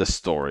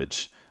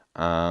storage.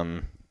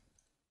 I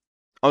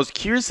was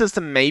curious as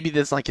to maybe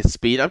there's like a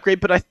speed upgrade,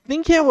 but I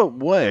think how it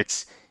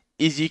works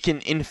is you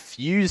can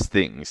infuse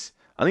things.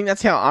 I think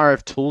that's how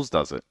RF Tools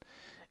does it.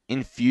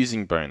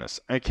 Infusing bonus.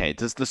 Okay,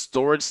 does the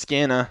storage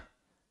scanner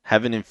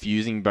have an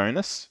infusing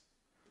bonus?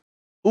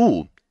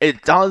 Ooh,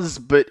 it does,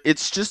 but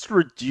it's just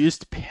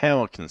reduced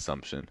power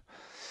consumption.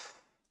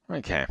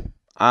 Okay.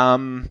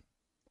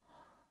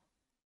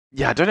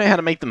 Yeah, I don't know how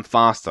to make them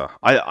faster.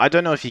 I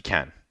don't know if you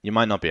can. You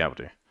might not be able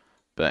to.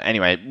 But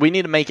anyway, we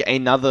need to make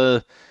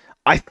another...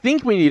 I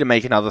think we need to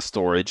make another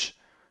storage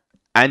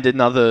and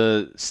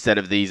another set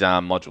of these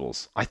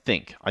modules. I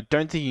think. I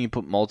don't think you can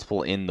put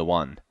multiple in the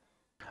one.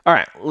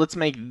 Alright, let's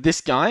make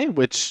this guy,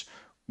 which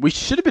we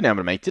should have been able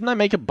to make. Didn't I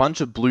make a bunch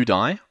of blue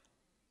dye?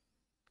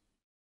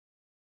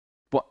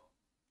 What?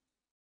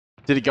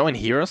 Did it go in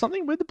here or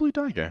something? Where'd the blue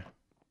dye go?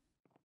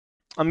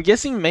 I'm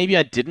guessing maybe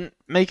I didn't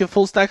make a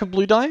full stack of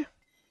blue dye.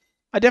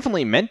 I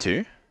definitely meant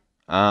to.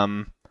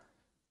 Well,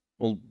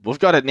 we've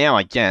got it now,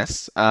 I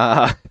guess.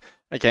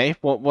 Okay,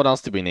 what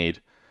else do we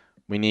need?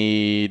 We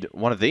need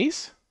one of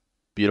these.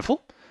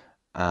 Beautiful.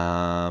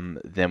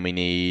 Then we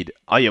need...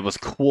 Oh, yeah, it was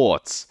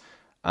quartz.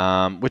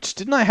 Which,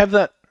 didn't I have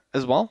that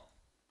as well?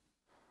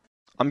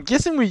 I'm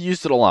guessing we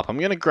used it all up. I'm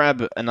going to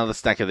grab another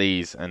stack of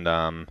these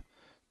and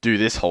do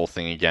this whole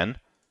thing again.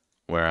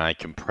 Where I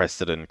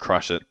compress it and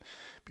crush it.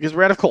 Because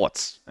we're out of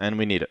quartz, and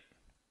we need it.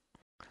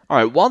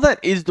 Alright, while that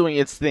is doing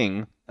its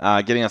thing,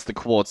 getting us the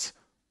quartz,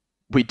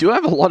 we do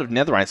have a lot of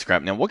netherite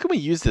scrap. Now, what can we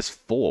use this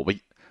for?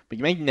 We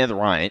can make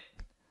netherite,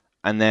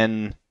 and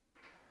then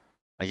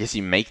I guess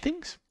you make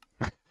things,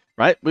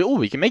 right?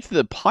 We can make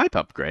the pipe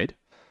upgrade.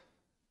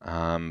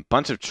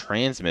 Bunch of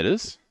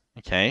transmitters.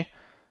 Okay.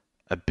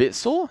 A bit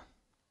sore?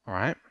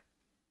 Alright.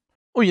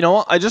 Oh, you know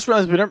what? I just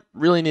realized we don't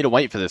really need to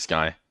wait for this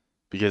guy.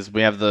 Because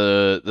we have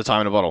the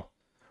time in a bottle.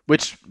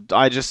 Which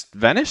I just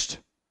vanished?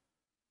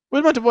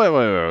 Wait, wait.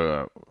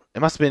 It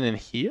must have been in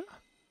here?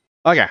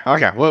 Okay.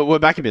 We're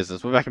back in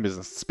business. We're back in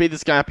business. Speed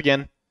this guy up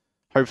again.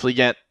 Hopefully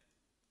get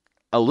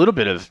a little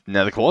bit of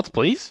nether quartz,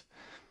 please.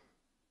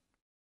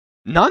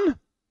 None?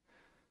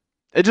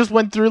 It just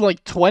went through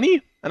like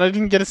 20 and I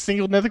didn't get a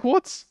single nether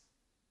quartz?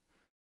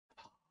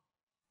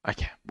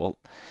 Okay, well,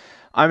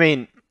 I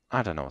mean,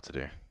 I don't know what to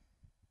do.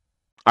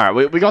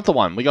 Alright, we got the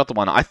one. We got the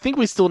one. I think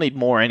we still need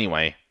more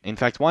anyway. In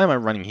fact, why am I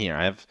running here?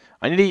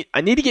 I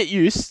need to get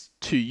used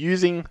to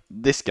using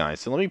this guy.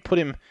 So let me put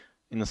him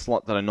in the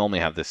slot that I normally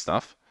have this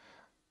stuff.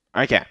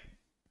 Okay.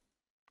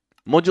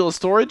 Modular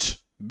storage.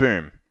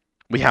 Boom.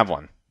 We have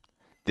one.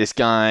 This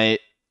guy,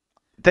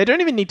 they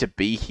don't even need to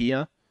be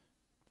here,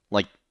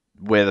 like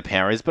where the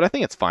power is, but I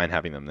think it's fine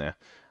having them there.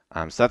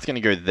 So that's going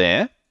to go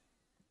there.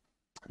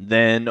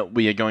 Then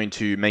we are going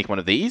to make one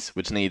of these,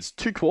 which needs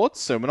 2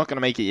 quartz, so we're not going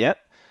to make it yet.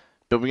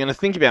 But we're going to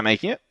think about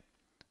making it.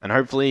 And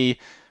hopefully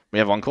we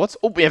have 1 quartz.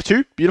 Oh, we have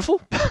 2.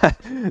 Beautiful.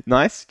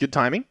 Nice. Good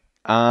timing.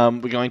 We're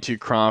going to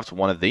craft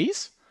one of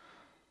these.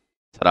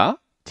 Ta-da.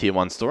 Tier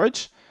 1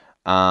 storage.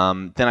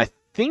 Then I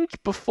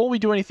think before we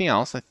do anything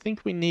else, I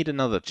think we need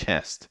another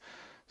chest.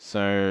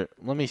 So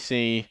let me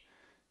see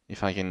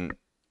if I can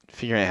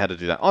figure out how to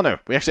do that. Oh no,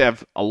 we actually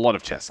have a lot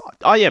of chests.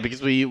 Oh yeah,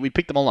 because we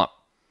picked them all up.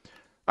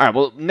 Alright,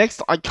 well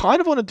next, I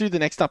kind of want to do the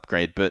next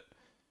upgrade, but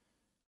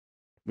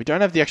we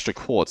don't have the extra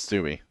quartz,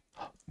 do we?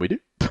 We do.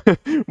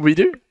 We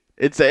do.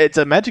 It's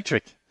a magic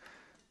trick.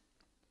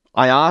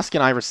 I ask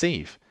and I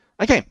receive.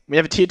 Okay, we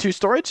have a tier 2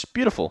 storage.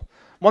 Beautiful.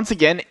 Once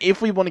again,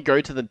 if we want to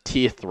go to the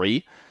tier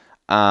 3,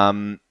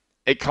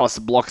 it costs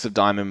blocks of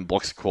diamond,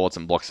 blocks of quartz,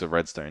 and blocks of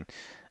redstone.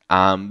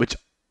 Which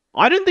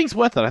I don't think is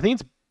worth it. I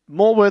think it's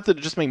more worth it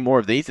to just make more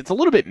of these. It's a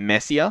little bit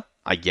messier,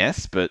 I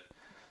guess, but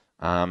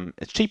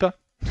it's cheaper.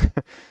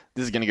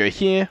 This is going to go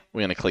here.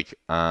 We're going to click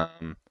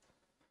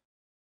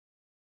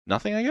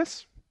nothing, I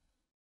guess.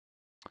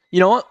 You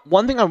know what?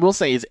 One thing I will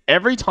say is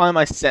every time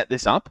I set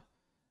this up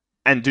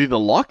and do the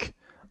lock,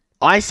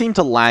 I seem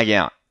to lag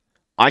out.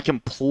 I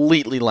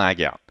completely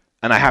lag out.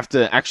 And I have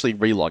to actually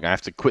relog. I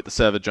have to quit the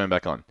server, join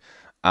back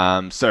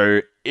on.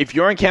 So if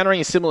you're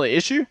encountering a similar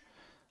issue,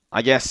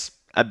 I guess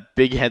a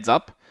big heads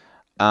up.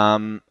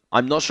 I'm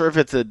not sure if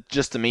it's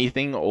just a me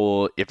thing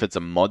or if it's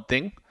a mod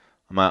thing.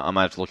 I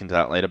might have to look into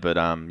that later. But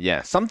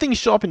yeah, some things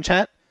show up in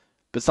chat,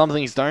 but some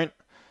things don't.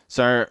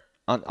 So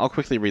I'll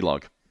quickly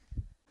relog.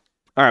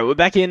 Alright, we're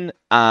back in.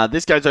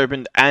 This guy's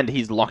opened and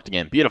he's locked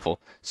again. Beautiful.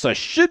 So I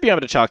should be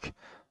able to chuck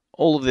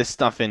all of this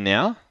stuff in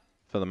now,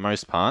 for the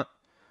most part.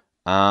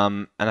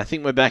 And I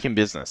think we're back in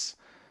business.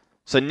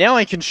 So now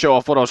I can show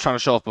off what I was trying to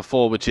show off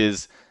before, which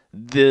is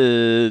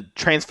the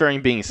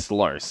transferring being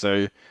slow.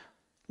 So,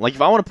 like,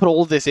 if I want to put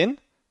all of this in,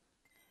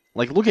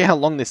 like, look at how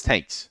long this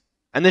takes.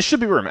 And there should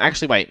be room.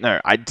 Actually, wait,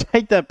 no, I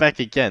take that back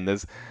again.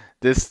 There's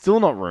still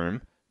not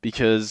room,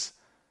 because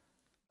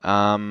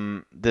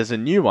there's a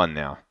new one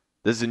now.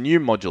 There's a new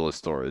modular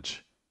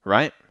storage,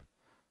 right?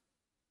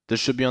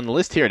 This should be on the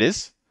list. Here it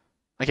is.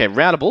 Okay,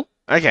 routable.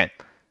 Okay,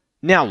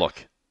 now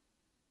look.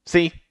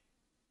 See?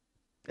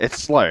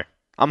 It's slow.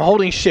 I'm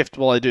holding shift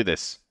while I do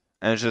this.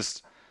 And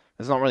it's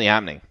not really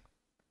happening.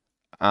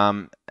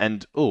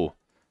 And, ooh.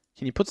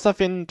 Can you put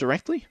stuff in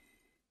directly?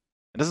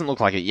 It doesn't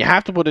look like it. You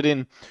have to put it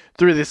in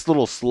through this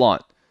little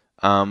slot.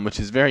 Which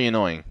is very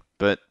annoying.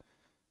 But,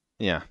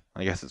 yeah,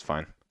 I guess it's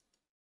fine.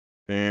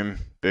 Boom,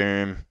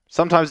 boom.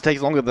 Sometimes it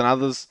takes longer than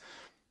others.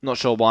 Not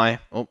sure why.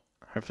 Oh,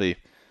 hopefully.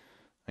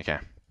 Okay.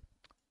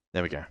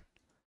 There we go.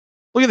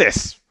 Look at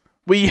this.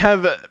 We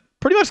have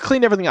pretty much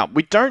cleaned everything up.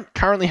 We don't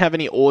currently have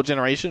any ore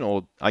generation,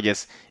 or I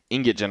guess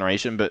ingot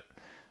generation, but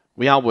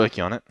we are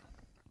working on it.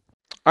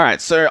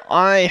 Alright, so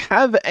I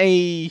have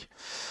a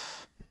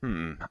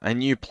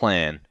new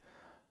plan.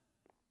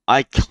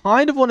 I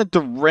kind of want to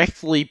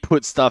directly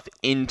put stuff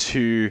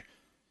into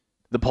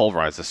the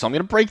pulverizer. So I'm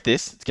going to break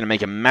this. It's going to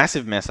make a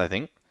massive mess, I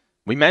think.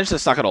 We managed to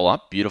suck it all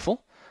up.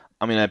 Beautiful.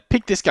 I'm going to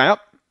pick this guy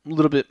up. A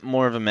little bit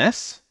more of a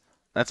mess.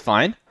 That's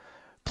fine.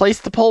 Place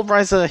the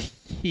pulverizer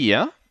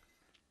here,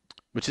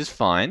 which is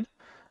fine.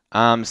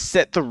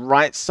 Set the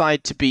right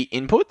side to be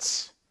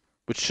inputs,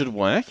 which should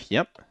work.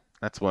 Yep,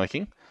 that's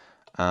working.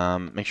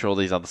 Make sure all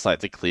these other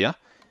sides are clear.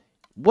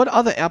 What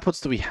other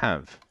outputs do we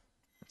have?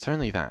 It's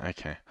only that.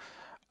 Okay.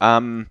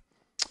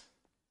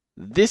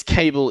 This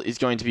cable is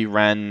going to be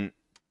ran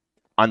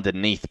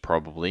underneath,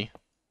 probably,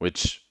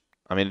 which,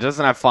 I mean, it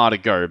doesn't have far to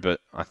go,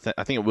 but I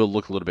think it will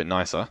look a little bit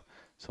nicer.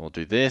 So we'll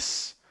do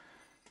this.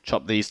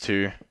 Chop these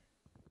two.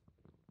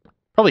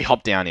 Probably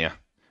hop down here.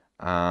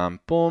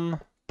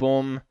 Boom,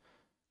 boom.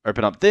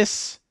 Open up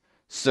this.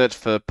 Search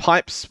for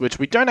pipes, which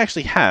we don't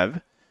actually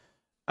have.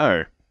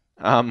 Oh,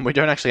 we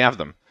don't actually have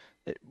them.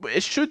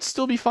 It should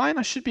still be fine.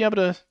 I should be able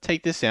to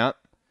take this out.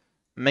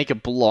 Make a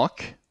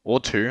block, or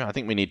 2. I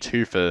think we need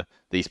 2 for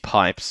these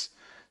pipes.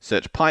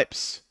 Search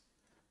pipes.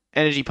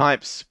 Energy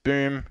pipes.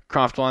 Boom.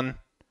 Craft one.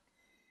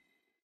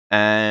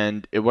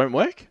 and it won't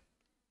work.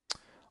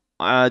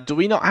 Do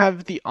we not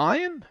have the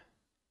iron?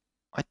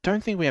 I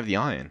don't think we have the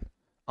iron.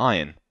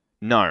 Iron.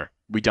 No,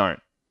 we don't.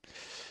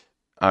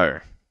 Oh,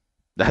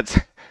 that's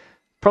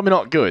probably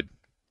not good.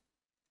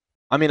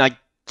 I mean, I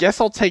guess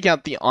I'll take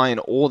out the iron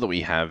ore that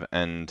we have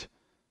and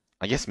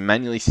I guess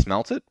manually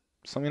smelt it.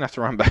 So I'm gonna have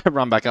to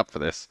run back up for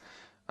this.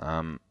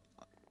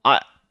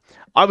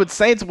 I would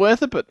say it's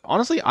worth it, but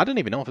honestly, I don't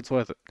even know if it's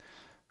worth it.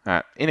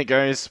 Alright, in it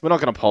goes. We're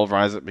not going to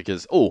pulverize it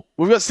because... Oh,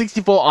 we've got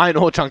 64 iron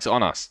ore chunks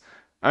on us.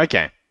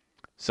 Okay.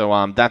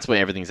 So, that's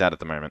where everything's at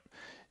the moment.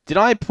 Did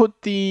I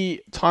put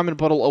the timer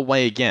bottle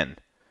away again?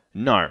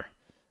 No.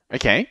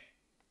 Okay.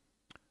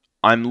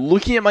 I'm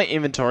looking at my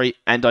inventory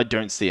and I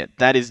don't see it.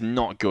 That is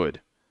not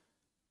good.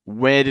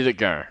 Where did it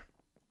go?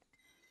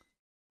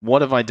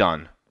 What have I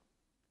done?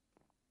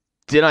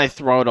 Did I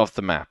throw it off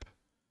the map?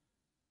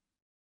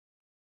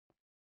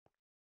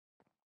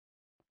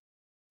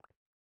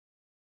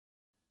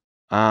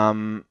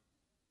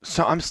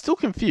 So I'm still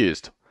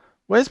confused.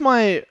 Where's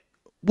my...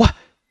 What?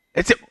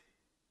 It's it.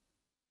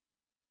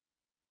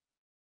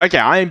 Okay,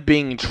 I am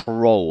being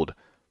trolled.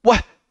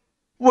 What?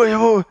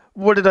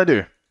 What did I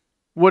do?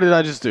 What did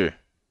I just do?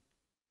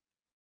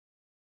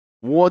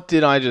 What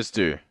did I just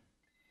do?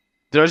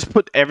 Did I just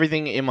put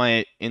everything in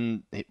my...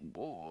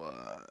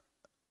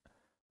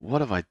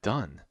 What have I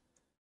done?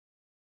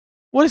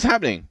 What is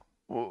happening?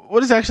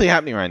 What is actually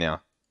happening right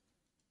now?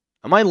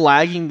 Am I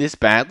lagging this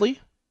badly?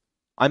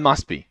 I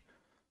must be.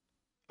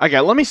 Okay,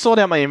 let me sort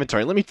out my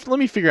inventory. Let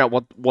me figure out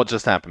what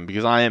just happened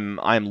because I am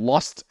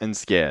lost and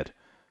scared.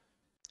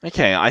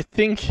 Okay, I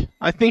think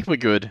we're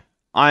good.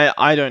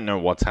 I don't know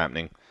what's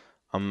happening.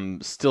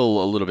 I'm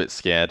still a little bit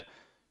scared.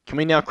 Can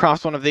we now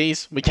craft one of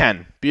these? We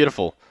can.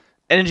 Beautiful.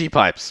 Energy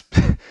pipes.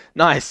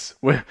 Nice.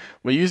 We're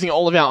using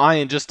all of our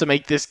iron just to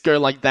make this go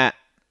like that,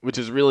 which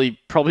is really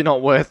probably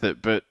not worth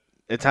it, but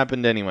it's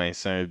happened anyway,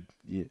 so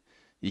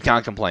you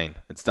can't complain.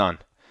 It's done.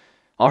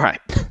 All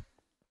right.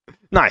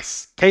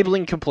 Nice.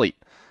 Cabling complete.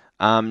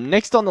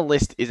 Next on the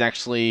list is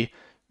actually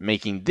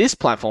making this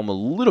platform a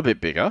little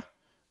bit bigger,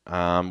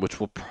 which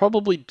we'll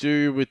probably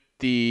do with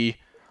the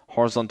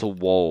horizontal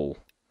wall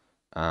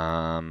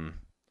on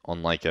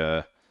like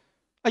I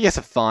guess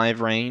a 5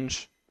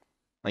 range.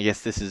 I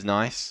guess this is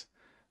nice.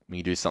 We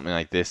can do something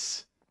like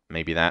this,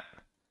 maybe that.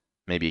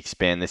 Maybe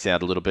expand this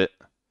out a little bit.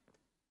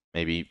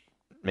 Maybe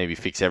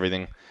fix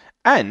everything.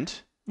 And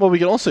what we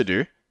can also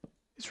do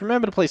is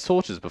remember to place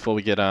torches before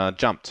we get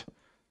jumped.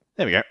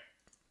 There we go.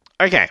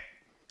 Okay.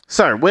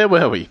 So, where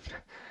were we?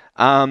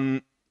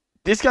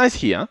 This guy's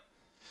here.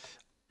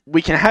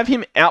 We can have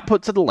him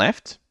output to the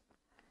left.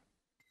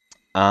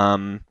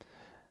 And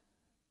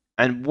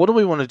what do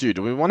we want to do?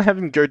 Do we want to have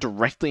him go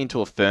directly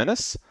into a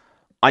furnace?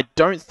 I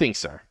don't think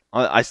so.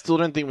 I still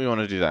don't think we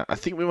want to do that. I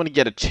think we want to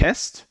get a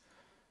chest.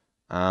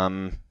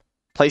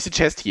 Place a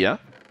chest here.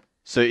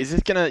 So is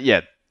this gonna...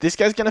 Yeah, this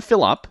guy's gonna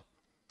fill up.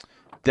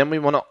 Then we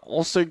want to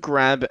also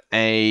grab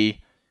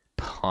a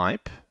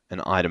pipe.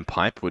 An item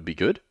pipe would be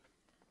good.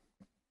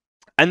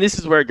 And this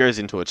is where it goes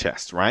into a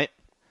chest, right?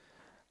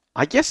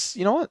 I guess,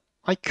 you know what?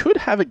 I could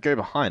have it go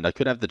behind. I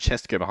could have the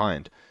chest go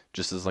behind.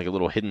 Just as like a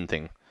little hidden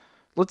thing.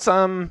 Let's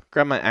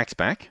grab my axe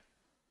back.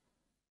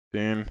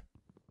 Boom.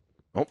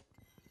 Oh.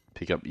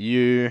 Pick up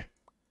you.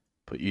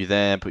 Put you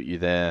there. Put you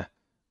there.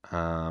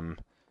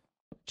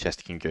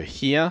 Chest can go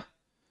here.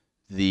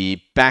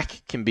 The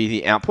back can be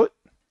the output.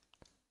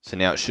 So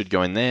now it should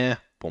go in there.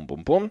 Boom,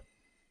 boom, boom.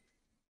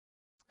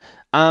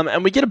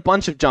 And we get a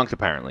bunch of junk,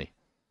 apparently.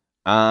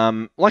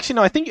 Well, actually,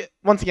 no, I think,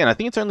 once again, I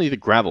think it's only the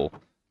gravel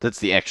that's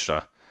the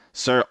extra.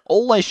 So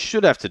all I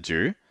should have to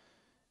do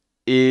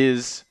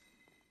is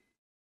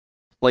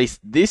place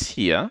this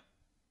here.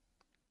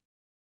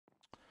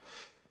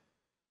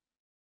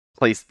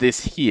 Place this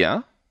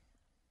here.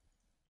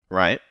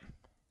 Right.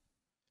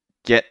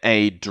 Get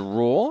a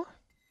drawer.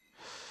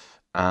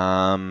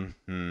 I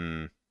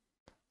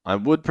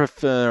would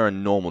prefer a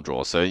normal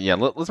drawer. So yeah,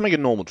 let's make a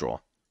normal drawer.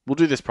 We'll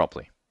do this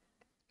properly.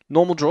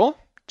 Normal drawer.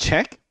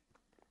 Check.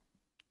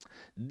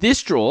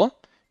 This drawer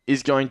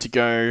is going to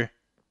go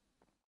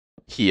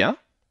here.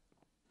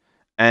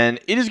 And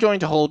it is going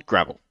to hold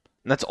gravel.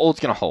 And that's all it's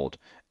going to hold.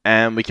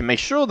 And we can make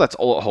sure that's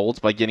all it holds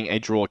by getting a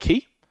drawer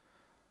key.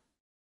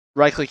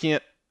 Right-clicking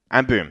it.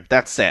 And boom.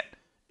 That's set.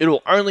 It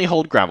will only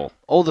hold gravel.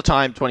 All the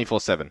time,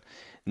 24/7.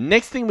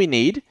 Next thing we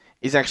need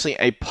is actually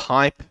a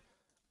pipe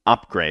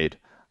upgrade.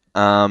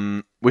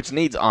 Which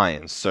needs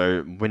iron.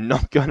 So we're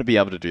not going to be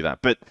able to do that.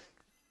 But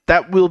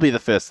that will be the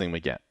first thing we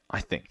get, I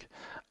think.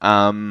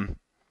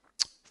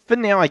 For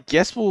now, I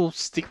guess we'll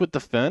stick with the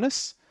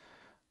furnace.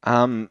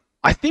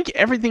 I think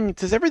everything...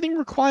 Does everything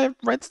require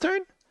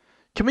redstone?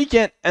 Can we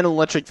get an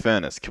electric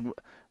furnace?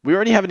 We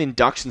already have an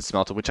induction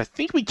smelter, which I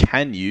think we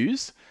can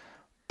use.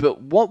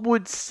 But what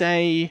would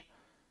say...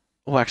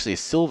 Oh, actually, a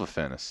silver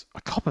furnace.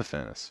 A copper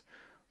furnace.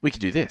 We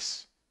could do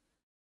this.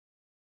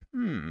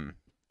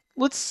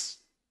 Let's...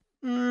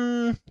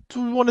 do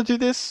we want to do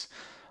this?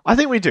 I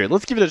think we do.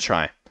 Let's give it a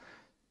try.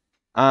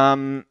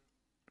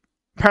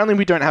 Apparently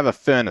we don't have a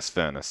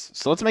furnace.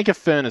 So let's make a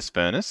furnace.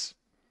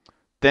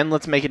 Then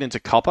let's make it into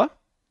copper.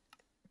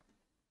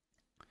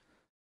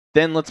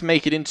 Then let's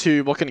make it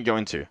into, what can it go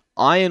into?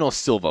 Iron or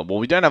silver? Well,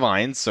 we don't have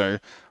iron, so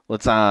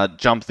let's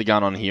jump the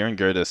gun on here and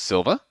go to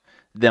silver.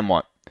 Then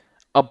what?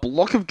 A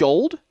block of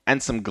gold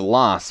and some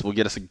glass will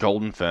get us a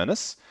golden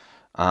furnace.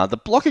 The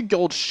block of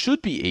gold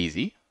should be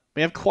easy.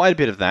 We have quite a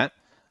bit of that.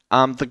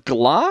 The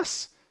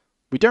glass,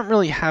 we don't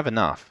really have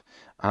enough.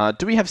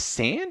 Do we have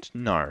sand?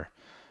 No.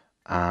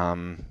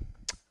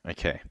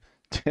 Okay.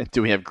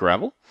 Do we have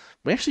gravel?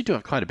 We actually do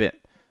have quite a bit.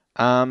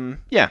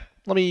 Yeah.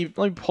 Let me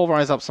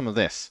pulverize up some of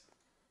this.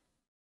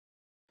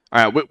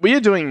 Alright, we are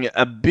doing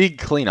a big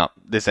cleanup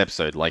this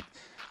episode. Like,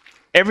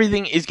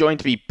 everything is going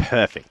to be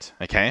perfect,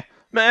 okay?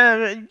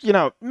 You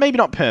know, maybe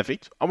not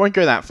perfect. I won't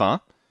go that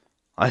far.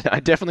 I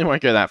definitely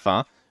won't go that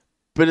far.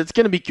 But it's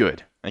going to be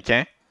good,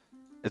 okay?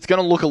 It's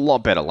going to look a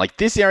lot better. Like,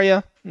 this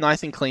area,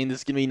 nice and clean. This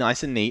is going to be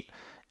nice and neat.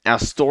 Our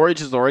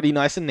storage is already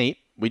nice and neat.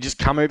 We just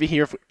come over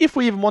here if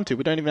we even want to.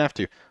 We don't even have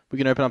to. We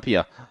can open up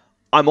here.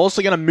 I'm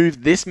also going to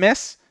move this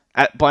mess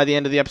by the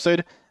end of the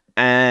episode.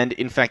 And,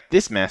 in fact,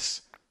 this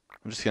mess,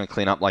 I'm just going to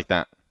clean up like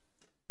that.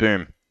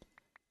 Boom.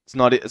 It's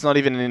not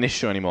even an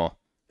issue anymore.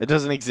 It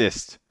doesn't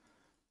exist.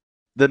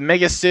 The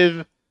Mega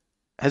Sieve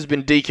has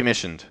been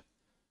decommissioned.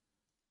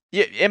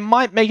 Yeah, it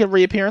might make a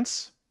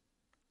reappearance.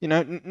 You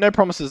know, no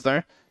promises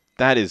though.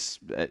 That is...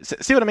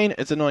 see what I mean?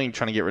 It's annoying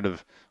trying to get rid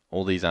of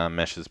all these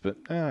meshes, but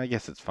I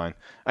guess it's fine.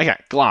 Okay,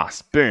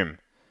 glass. Boom.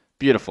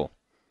 Beautiful.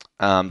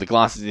 The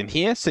glass is in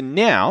here. So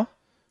now,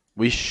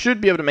 we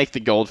should be able to make the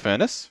gold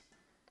furnace.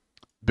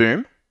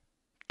 Boom.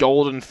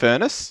 Golden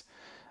furnace.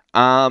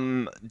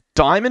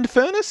 Diamond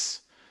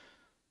furnace?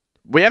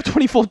 We have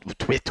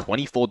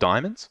 24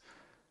 diamonds?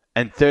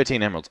 And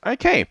 13 emeralds.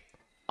 Okay.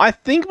 I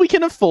think we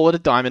can afford a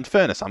diamond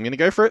furnace. I'm going to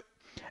go for it.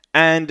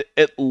 And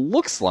it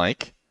looks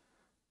like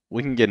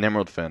we can get an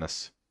emerald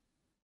furnace.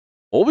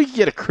 Or we can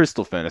get a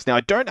crystal furnace. Now,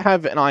 I don't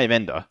have an Eye of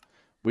Ender.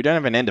 We don't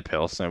have an Ender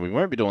Pearl, so we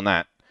won't be doing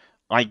that.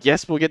 I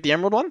guess we'll get the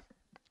emerald one.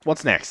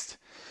 What's next?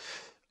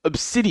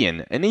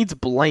 Obsidian. It needs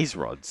blaze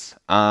rods.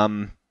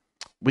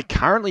 We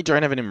currently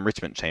don't have an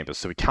enrichment chamber,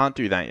 so we can't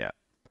do that yet.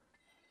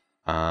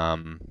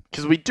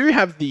 Because we do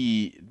have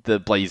the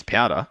blaze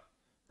powder,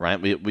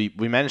 right? We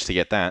managed to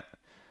get that.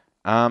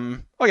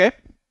 Okay.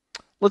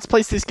 Let's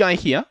place this guy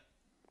here.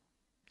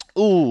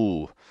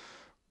 Ooh.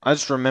 I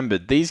just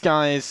remembered. These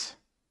guys...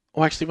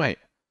 Oh, actually, wait.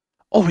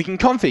 Oh, we can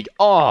config.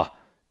 Oh,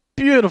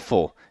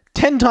 beautiful.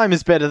 10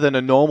 times better than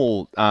a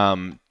normal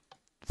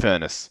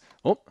furnace.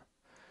 Oh.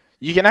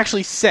 You can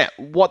actually set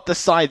what the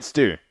sides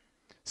do.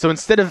 So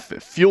instead of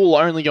fuel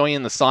only going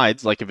in the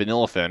sides, like a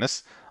vanilla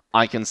furnace,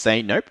 I can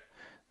say, nope.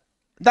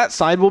 That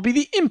side will be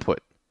the input.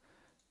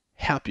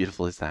 How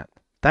beautiful is that?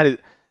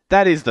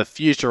 That is the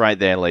future right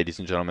there, ladies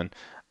and gentlemen.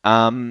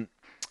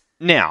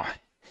 Now,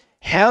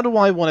 how do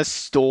I want to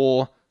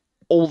store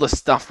all the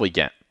stuff we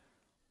get?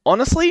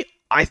 Honestly,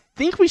 I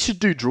think we should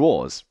do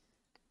drawers.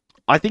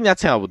 I think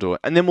that's how we'll do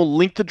it. And then we'll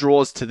link the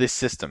drawers to this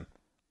system.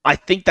 I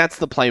think that's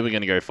the play we're going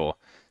to go for.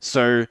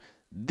 So,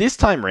 this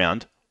time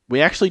round,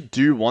 we actually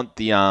do want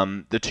the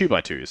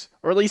 2x2s.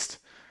 Or at least,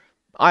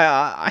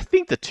 I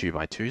think the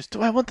 2x2s.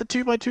 Do I want the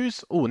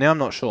 2x2s? Oh, now I'm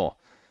not sure.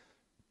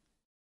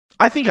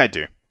 I think I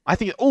do. I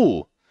think...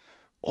 Oh,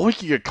 or we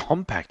could go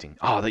compacting.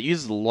 Oh, that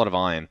uses a lot of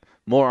iron.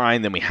 More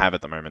iron than we have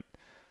at the moment.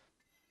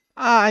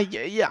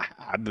 Yeah.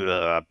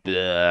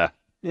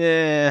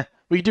 Yeah.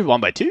 We could do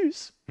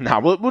 1x2s. No,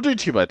 we'll do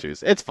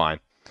 2x2s. It's fine.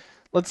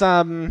 Let's,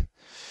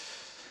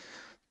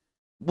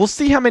 we'll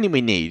see how many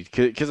we need,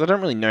 because I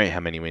don't really know how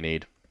many we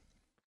need.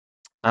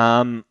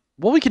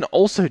 What we can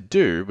also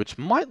do, which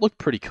might look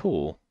pretty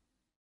cool.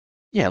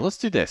 Yeah, let's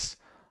do this.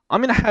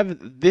 I'm going to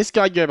have this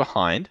guy go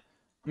behind.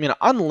 I'm going to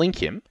unlink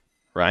him,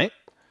 right?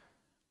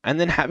 And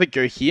then have it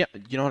go here.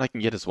 You know what I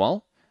can get as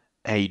well?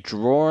 A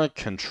drawer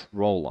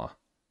controller.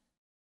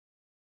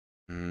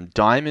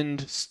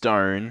 Diamond,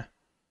 stone,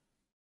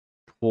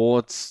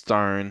 quartz,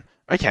 stone.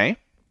 Okay.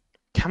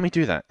 Can we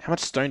do that? How much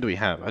stone do we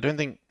have? I don't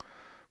think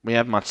we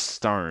have much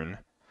stone.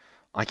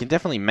 I can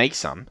definitely make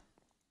some.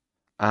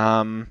 Why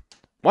am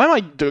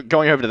I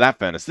going over to that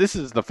furnace? This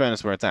is the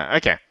furnace where it's at.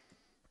 Okay.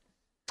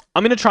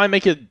 I'm going to try and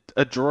make a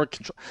drawer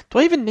control. Do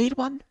I even need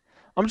one?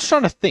 I'm just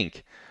trying to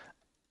think.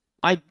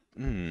 I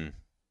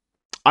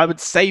would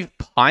save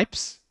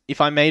pipes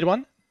if I made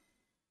one.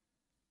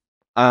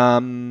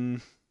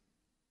 But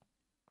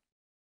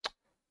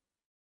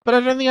I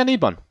don't think I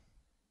need one.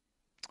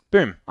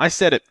 Boom. I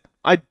said it.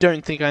 I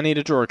don't think I need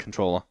a drawer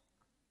controller.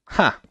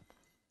 Ha. Huh.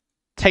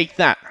 Take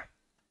that,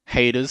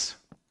 haters.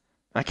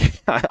 Okay,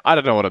 I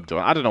don't know what I'm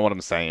doing. I don't know what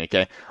I'm saying,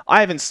 okay? I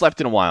haven't slept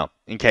in a while,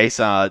 in case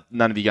none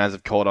of you guys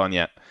have caught on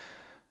yet.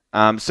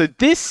 So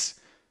this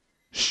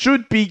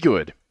should be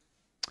good.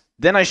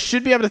 Then I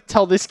should be able to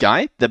tell this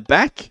guy the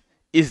back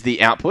is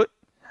the output.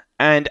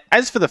 And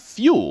as for the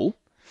fuel...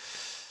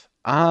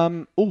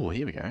 oh,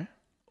 here we go.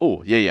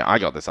 Oh, yeah, I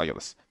got this.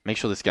 Make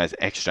sure this guy's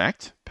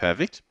extract.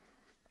 Perfect.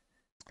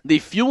 The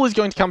fuel is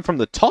going to come from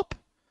the top.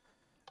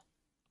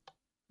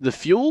 The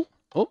fuel.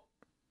 Oh.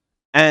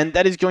 And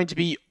that is going to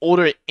be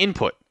auto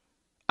input.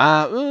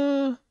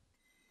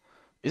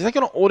 Is that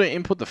going to auto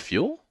input the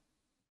fuel?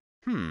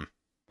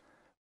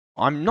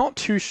 I'm not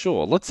too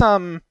sure. Let's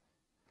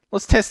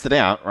test it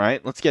out,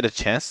 right? Let's get a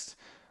chest.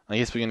 I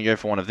guess we're going to go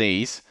for one of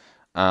these.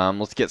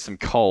 Let's get some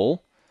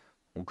coal.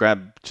 We'll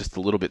grab just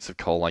the little bits of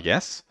coal, I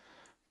guess.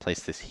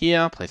 Place this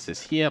here, place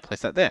this here,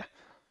 place that there.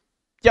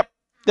 Yep,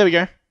 there we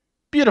go.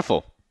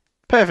 Beautiful.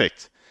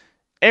 Perfect.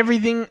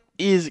 Everything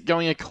is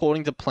going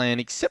according to plan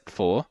except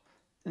for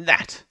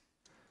that.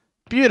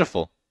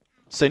 Beautiful.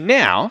 So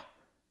now,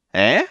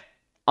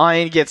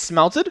 iron gets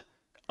smelted,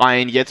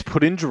 iron gets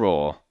put in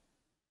drawer.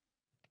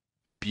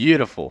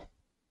 Beautiful.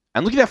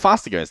 And look at how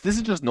fast it goes. This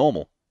is just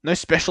normal. No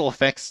special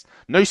effects,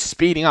 no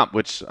speeding up,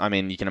 which, I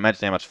mean, you can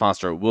imagine how much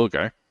faster it will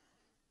go.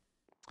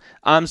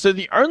 So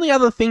the only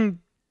other thing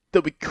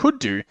that we could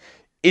do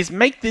is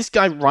make this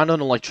guy run on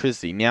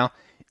electricity. Now,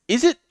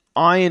 is it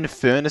iron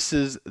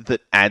furnaces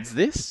that adds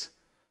this?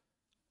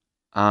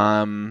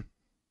 I'm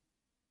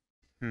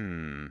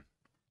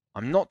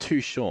not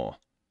too sure.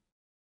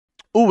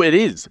 Oh, it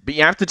is, but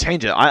you have to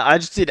change it. I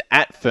just did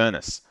at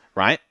furnace,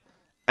 right?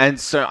 And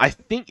so I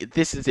think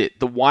this is it.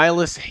 The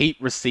wireless heat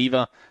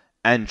receiver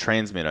and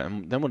transmitter.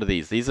 And then what are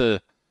these? These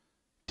are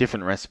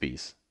different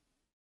recipes.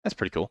 That's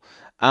pretty cool.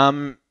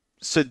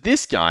 So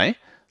this guy,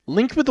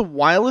 linked with the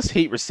wireless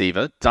heat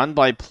receiver, done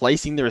by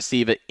placing the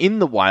receiver in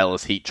the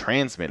wireless heat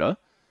transmitter,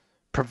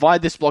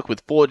 provide this block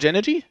with forge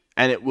energy,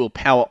 and it will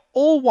power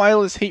all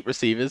wireless heat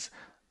receivers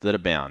that are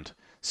bound.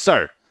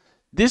 So,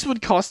 this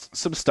would cost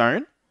some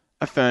stone,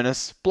 a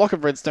furnace, block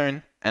of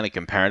redstone, and a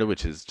comparator,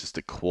 which is just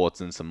a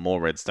quartz and some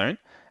more redstone.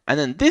 And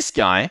then this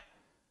guy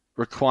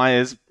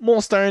requires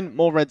more stone,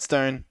 more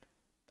redstone,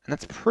 and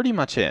that's pretty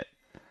much it.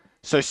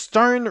 So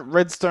stone,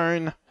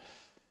 redstone,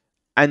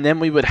 and then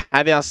we would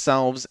have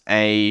ourselves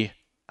a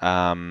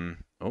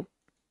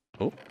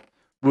we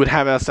would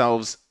have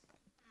ourselves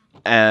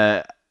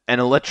an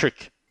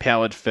electric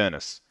powered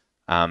furnace,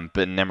 but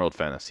an emerald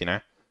furnace. You know,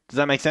 does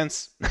that make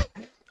sense?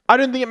 I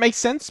don't think it makes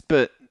sense,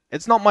 but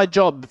it's not my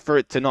job for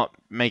it to not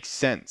make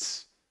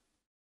sense,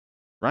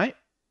 right?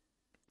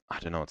 I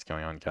don't know what's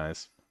going on,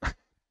 guys.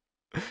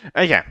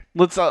 Okay,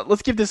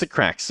 let's give this a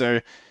crack.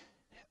 So,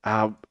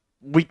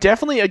 we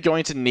definitely are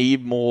going to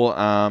need more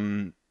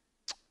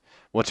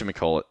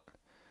whatchamacallit,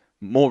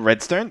 more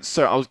redstone.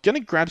 So I was gonna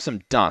grab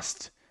some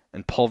dust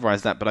and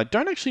pulverize that, but I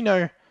don't actually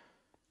know.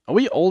 Are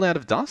we all out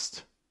of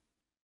dust?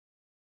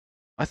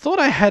 I thought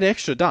I had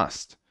extra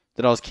dust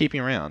that I was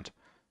keeping around,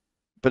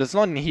 but it's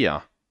not in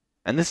here.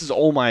 And this is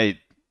all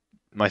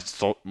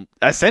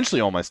essentially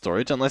all my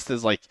storage, unless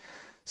there's like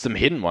some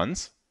hidden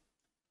ones.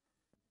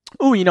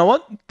 Oh, you know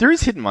what? There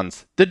is hidden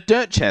ones. The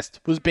dirt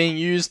chest was being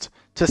used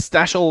to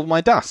stash all of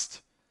my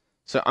dust.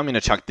 So I'm going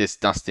to chuck this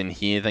dust in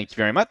here. Thank you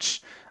very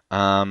much.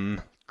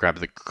 Grab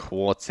the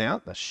quartz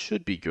out. That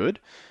should be good.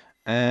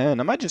 And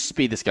I might just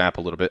speed this guy up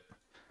a little bit.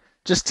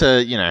 Just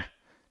to, you know,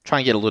 try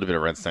and get a little bit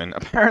of redstone.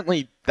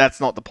 Apparently, that's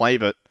not the play,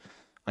 but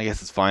I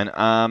guess it's fine.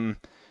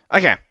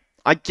 Okay.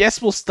 I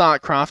guess we'll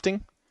start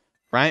crafting,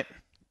 right?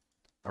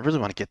 I really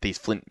want to get these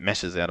flint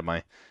meshes out of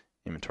my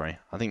inventory.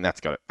 I think that's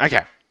got it.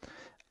 Okay.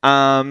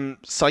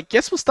 So I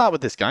guess we'll start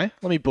with this guy.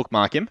 Let me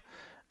bookmark him.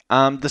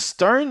 The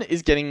stone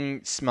is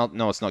getting smelt.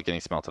 No, it's not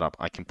getting smelted up.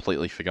 I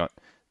completely forgot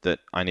that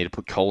I need to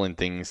put coal in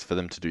things for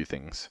them to do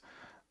things.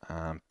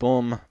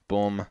 Boom,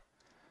 boom,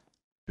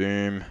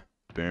 boom,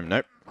 boom.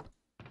 Nope.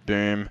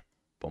 Boom,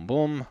 boom,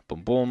 boom,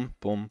 boom, boom,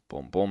 boom,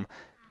 boom, boom.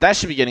 That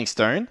should be getting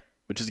stone,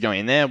 which is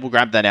going in there. We'll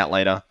grab that out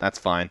later. That's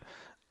fine.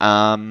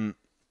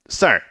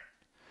 So,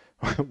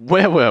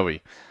 where were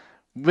we?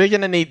 We're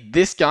going to need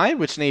this guy,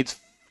 which needs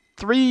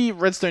 3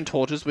 redstone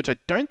torches, which I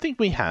don't think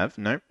we have.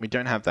 No, we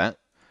don't have that.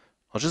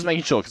 I was just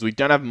making sure, because we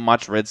don't have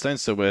much redstone,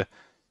 so we're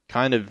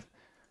kind of,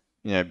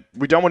 you know,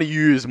 we don't want to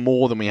use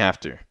more than we have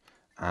to.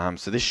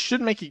 So this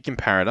should make a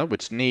comparator,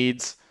 which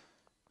needs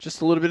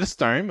just a little bit of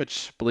stone,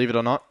 which, believe it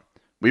or not,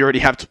 we already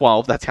have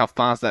 12. That's how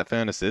fast that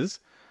furnace is.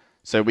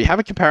 So we have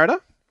a comparator.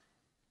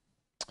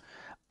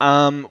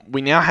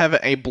 We now have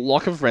a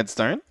block of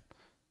redstone.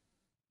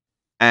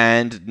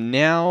 And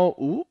now,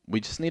 ooh, we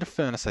just need a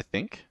furnace, I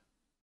think.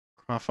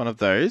 Craft one of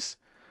those.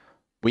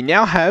 We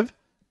now have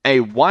a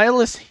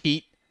wireless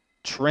heat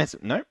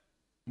no.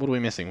 What are we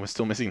missing? We're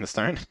still missing the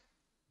stone.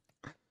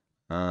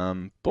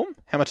 Boom.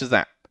 How much is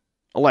that?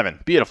 11.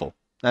 Beautiful.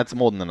 That's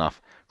more than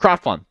enough.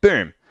 Craft one.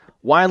 Boom.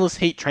 Wireless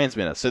heat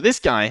transmitter. So this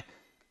guy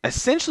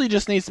essentially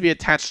just needs to be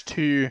attached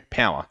to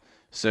power.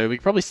 So we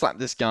can probably slap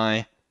this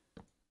guy.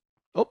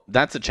 Oh,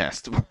 that's a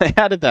chest.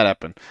 How did that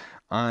happen?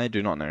 I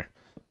do not know.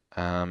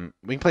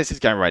 We can place this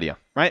guy right here,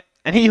 right?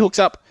 And he hooks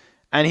up,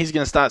 and he's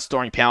going to start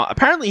storing power.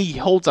 Apparently, he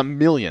holds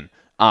 1,000,000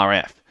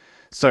 RF.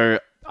 So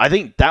I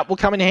think that will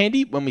come in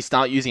handy when we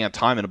start using our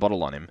time in a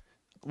bottle on him.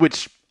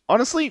 Which,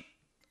 honestly,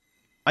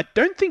 I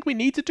don't think we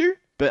need to do.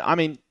 But, I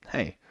mean,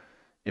 hey,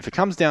 if it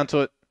comes down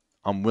to it,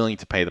 I'm willing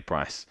to pay the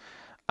price.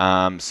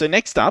 So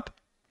next up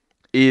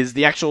is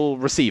the actual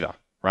receiver,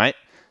 right?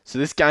 So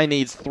this guy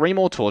needs 3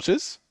 more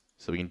torches.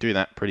 So we can do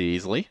that pretty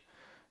easily.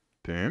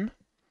 Boom.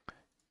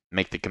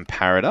 Make the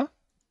comparator.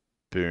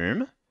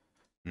 Boom.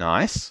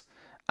 Nice.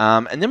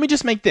 And then we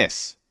just make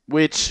this,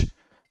 which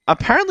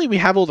apparently we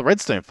have all the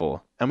redstone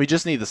for, and we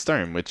just need the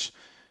stone, which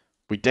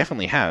we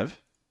definitely have.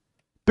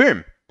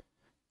 Boom!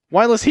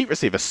 Wireless heat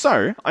receiver.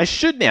 So, I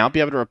should now be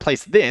able to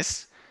replace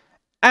this,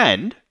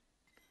 and...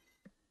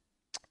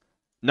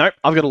 Nope,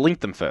 I've got to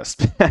link them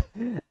first.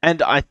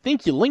 And I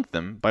think you link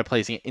them by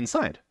placing it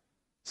inside.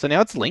 So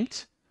now it's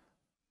linked.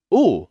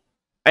 Ooh,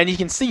 and you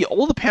can see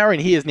all the power in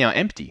here is now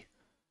empty.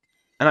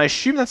 And I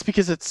assume that's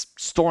because it's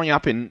storing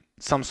up in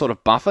some sort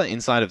of buffer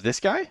inside of this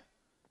guy?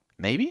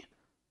 Maybe?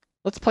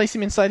 Let's place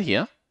him inside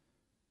here.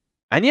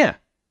 And yeah,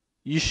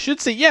 you should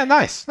see... Yeah,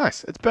 nice,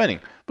 nice. It's burning.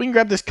 We can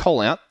grab this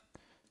coal out.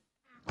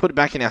 Put it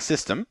back in our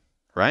system,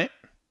 right?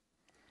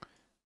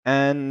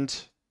 And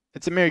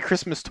it's a Merry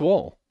Christmas to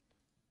all,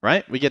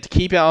 right? We get to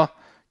keep our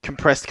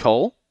compressed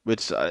coal,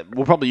 which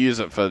we'll probably use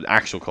it for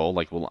actual coal.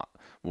 Like, we'll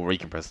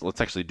recompress it.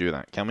 Let's actually do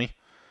that, can we?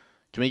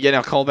 Can we get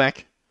our coal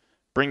back?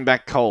 Bring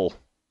back coal.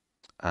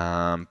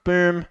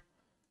 Boom.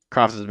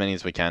 Craft as many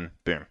as we can.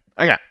 Boom.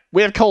 Okay,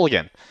 we have coal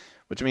again,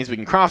 which means we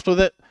can craft with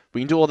it.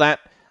 We can do all that.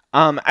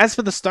 As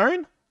for the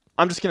stone,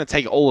 I'm just going to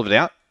take all of it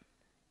out.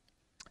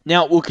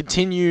 Now, we'll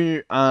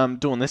continue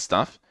doing this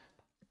stuff.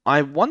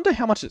 I wonder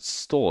how much it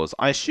stores.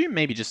 I assume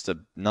maybe just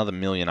another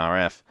million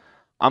RF.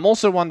 I'm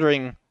also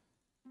wondering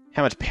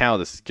how much power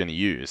this is going to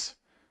use.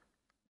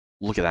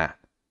 Look at that.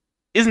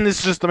 Isn't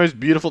this just the most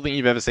beautiful thing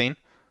you've ever seen?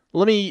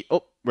 Let me...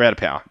 Oh, we're out of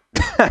power.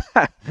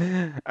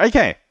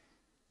 Okay.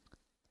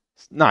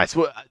 Nice.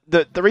 Well,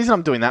 the reason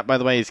I'm doing that, by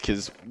the way, is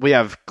because we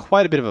have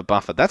quite a bit of a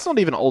buffer. That's not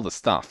even all the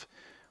stuff.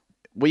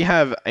 We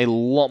have a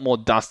lot more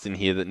dust in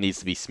here that needs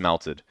to be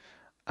smelted.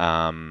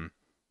 That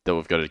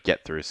we've got to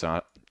get through.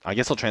 So I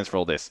guess I'll transfer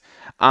all this.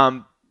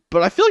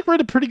 But I feel like we're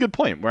at a pretty good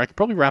point where I could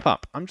probably wrap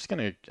up. I'm just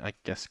going to, I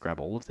guess, grab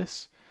all of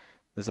this.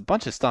 There's a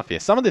bunch of stuff here.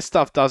 Some of this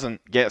stuff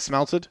doesn't get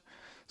smelted,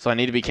 so I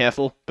need to be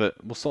careful, but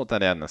we'll sort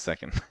that out in a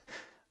second.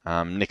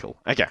 Nickel.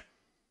 Okay.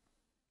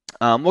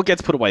 What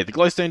gets put away? The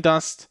glowstone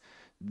dust,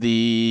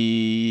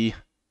 the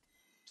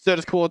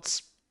Certus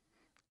quartz,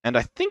 and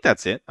I think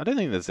that's it. I don't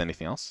think there's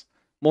anything else.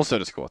 More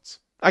Certus quartz.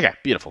 Okay,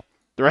 beautiful.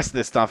 The rest of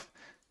this stuff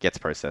gets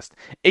processed.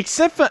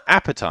 Except for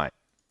appetite.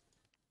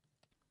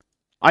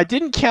 I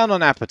didn't count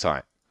on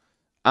appetite.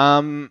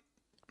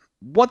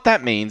 What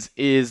that means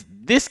is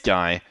this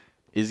guy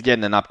is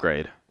getting an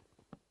upgrade.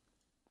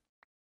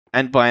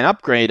 And by an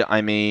upgrade,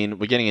 I mean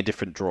we're getting a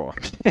different drawer.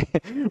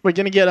 We're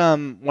going to get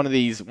one of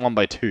these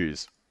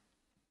 1x2s.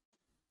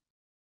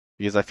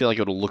 Because I feel like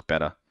it'll look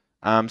better.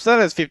 So that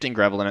has 15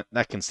 gravel in it.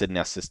 That can sit in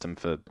our system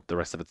for the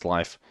rest of its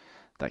life.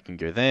 That can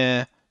go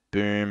there.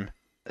 Boom.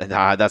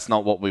 That's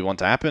not what we want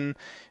to happen.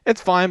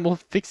 It's fine. We'll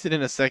fix it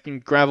in a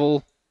second.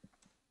 Gravel.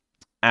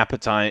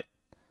 Appetite.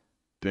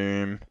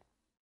 Boom.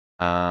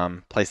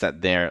 Place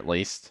that there at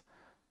least.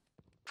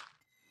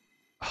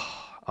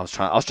 I was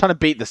trying to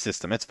beat the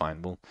system. It's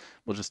fine. We'll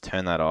just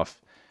turn that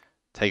off.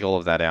 Take all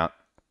of that out.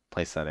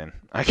 Place that in.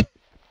 Okay.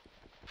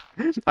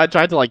 I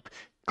tried to like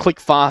click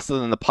faster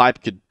than the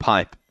pipe could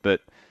pipe,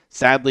 but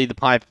sadly the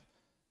pipe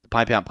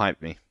out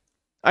piped me.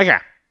 Okay.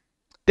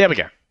 There we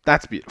go.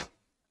 That's beautiful.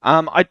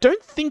 I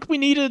don't think we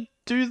need to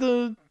do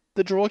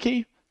the draw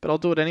key, but I'll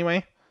do it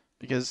anyway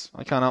because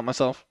I can't help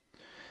myself.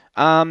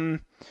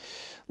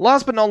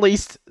 Last but not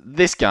least,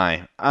 this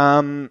guy.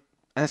 And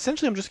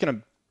essentially I'm just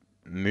gonna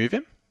move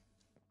him.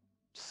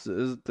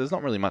 So there's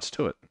not really much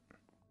to it.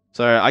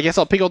 So I guess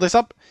I'll pick all this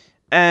up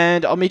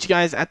and I'll meet you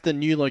guys at the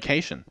new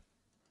location,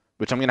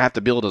 which I'm gonna have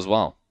to build as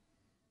well.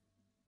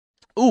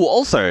 Ooh,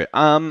 also,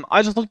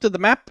 I just looked at the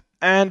map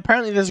and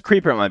apparently there's a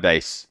creeper at my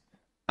base.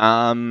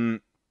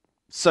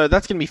 So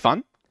that's gonna be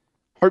fun.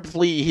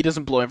 Hopefully he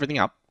doesn't blow everything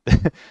up.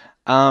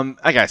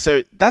 Okay,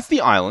 so that's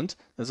the island.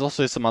 There's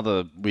also some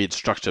other weird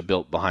structure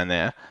built behind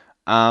there.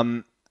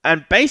 And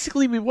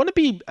basically we want to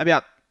be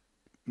about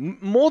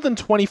more than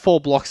 24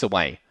 blocks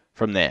away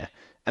from there.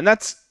 And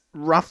that's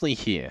roughly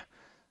here.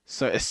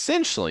 So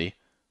essentially,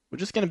 we're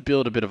just going to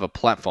build a bit of a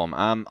platform.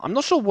 I'm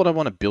not sure what I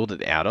want to build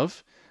it out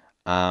of.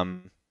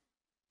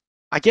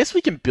 I guess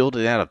we can build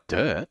it out of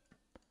dirt.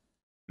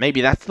 Maybe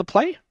that's the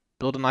play?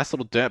 Build a nice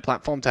little dirt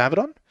platform to have it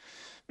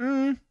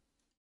on?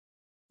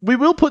 We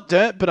will put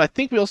dirt, but I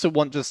think we also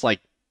want just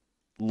like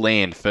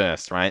land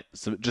first, right?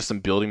 So just some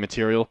building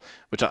material,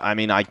 which I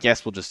mean, I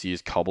guess we'll just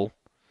use cobble.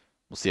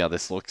 We'll see how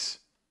this looks.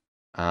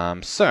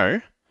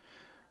 So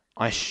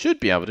I should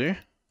be able to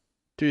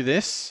do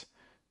this,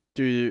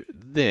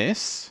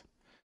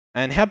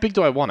 and how big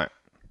do I want it?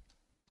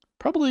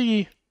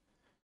 Probably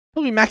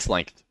max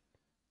length.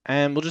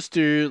 And we'll just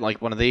do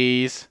like one of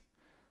these,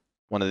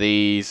 and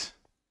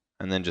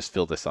then just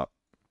fill this up.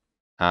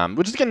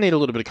 We're just gonna need a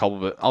little bit of cobble,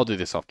 but I'll do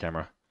this off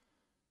camera.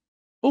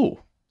 Ooh,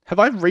 have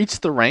I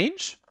reached the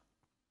range?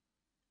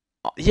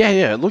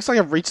 Yeah, it looks like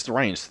I've reached the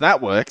range. So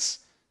that works.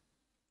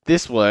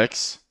 This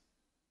works.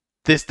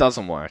 This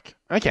doesn't work.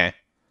 Okay.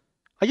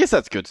 I guess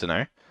that's good to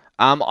know.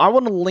 I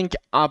want to link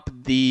up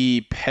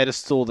the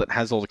pedestal that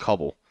has all the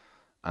cobble,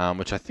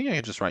 which I think I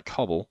can just write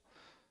cobble,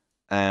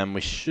 and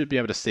we should be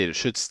able to see it. It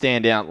should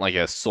stand out like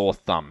a sore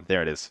thumb.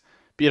 There it is.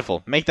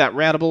 Beautiful. Make that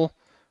routable.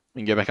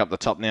 We can go back up the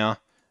top now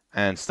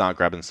and start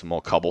grabbing some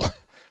more cobble.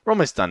 We're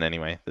almost done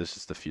anyway. There's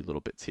just a few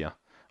little bits here.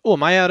 Oh,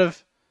 I'm out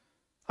of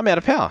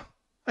power.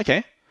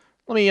 Okay.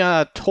 Let me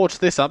torch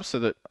this up so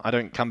that I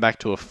don't come back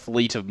to a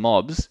fleet of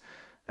mobs.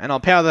 And I'll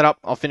power that up.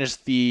 I'll finish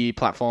the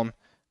platform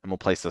and we'll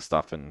place the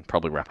stuff and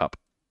probably wrap up.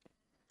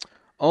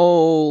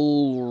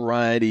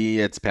 Alrighty,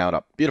 it's powered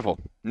up. Beautiful.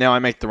 Now I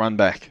make the run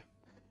back.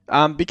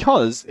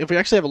 Because if we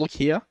actually have a look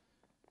here,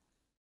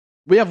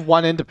 we have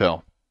one ender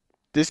pearl.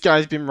 This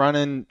guy's been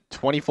running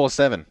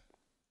 24/7.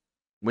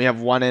 We have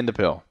one ender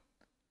pearl.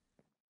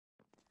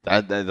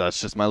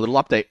 That's just my little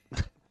update.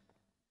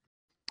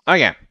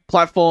 Okay,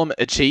 platform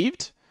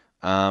achieved.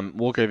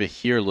 Walk over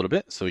here a little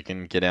bit so we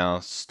can get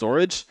our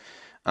storage.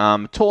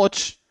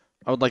 Torch.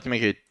 I would like to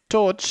make a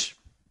torch.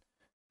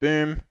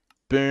 Boom,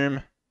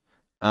 boom.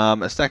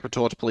 A stack of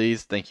torch,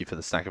 please. Thank you for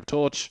the stack of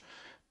torch.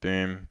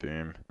 Boom,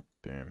 boom,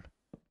 boom,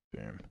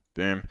 boom,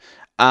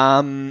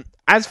 boom.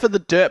 As for the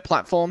dirt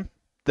platform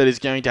that is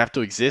going to have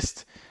to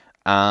exist,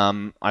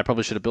 I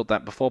probably should have built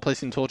that before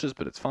placing torches,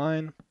 but it's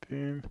fine.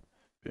 Boom,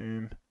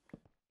 boom,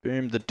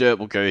 boom. The dirt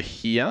will go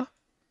here.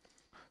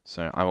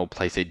 So I will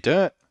place a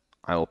dirt.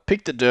 I will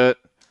pick the dirt.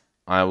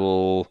 I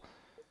will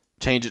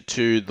change it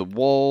to the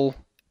wall,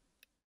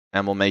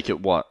 and we'll make it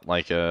what,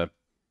 like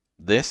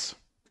this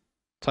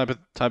type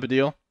of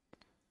deal.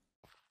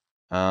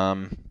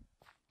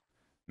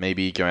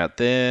 Maybe go out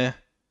there.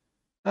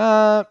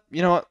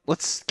 You know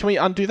what? Can we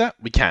undo that?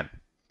 We can.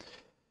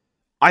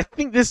 I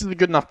think this is a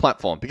good enough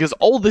platform because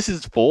all this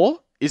is for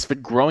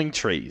growing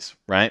trees,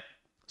 right?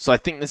 So I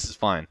think this is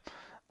fine.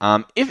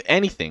 If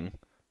anything,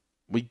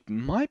 we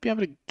might be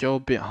able to go a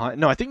bit higher.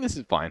 No, I think this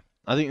is fine.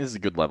 I think this is a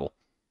good level.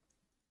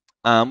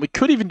 We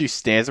could even do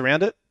stairs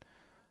around it.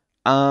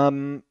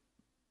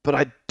 But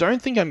I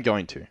don't think I'm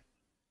going to.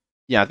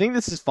 Yeah, I think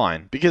this is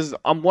fine because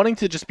I'm wanting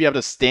to just be able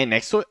to stand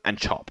next to it and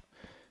chop.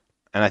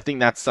 And I think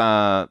that's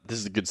this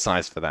is a good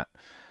size for that.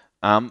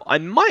 I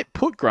might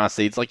put grass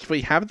seeds, like if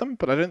we have them,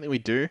 but I don't think we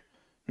do.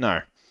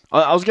 No.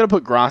 I was going to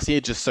put grass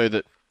here just so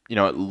that, you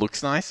know, it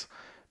looks nice.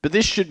 But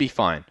this should be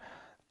fine.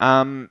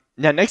 Now,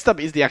 next up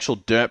is the actual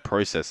dirt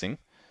processing.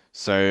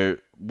 So,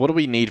 what do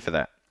we need for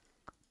that?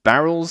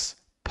 Barrels,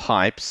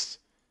 pipes,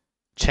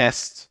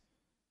 chests,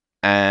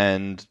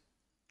 and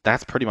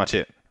that's pretty much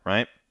it,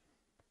 right?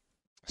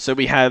 So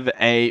we have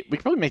we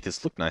can probably make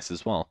this look nice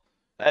as well.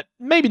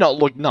 Maybe not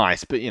look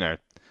nice, but, you know,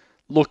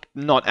 look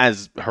not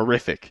as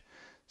horrific.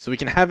 So we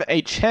can have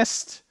a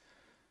chest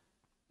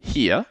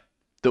here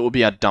that will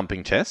be our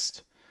dumping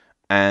chest.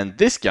 And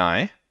this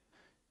guy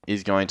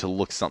is going to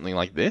look something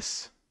like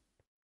this.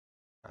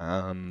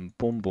 Boom,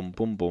 boom,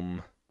 boom,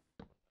 boom.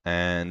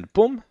 And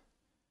boom.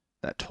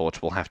 That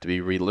torch will have to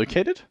be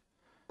relocated.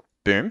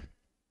 Boom.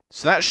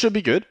 So that should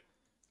be good.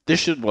 This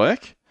should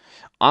work.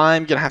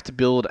 I'm going to have to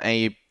build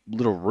a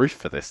little roof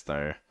for this,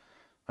 though.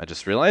 I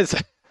just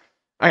realized.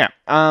 Okay,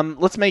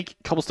 let's make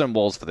cobblestone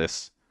walls for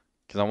this.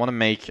 Because I want to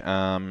make,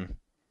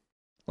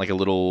 like a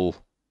little...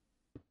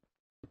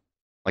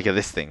 like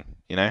this thing,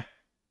 you know?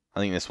 I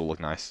think this will look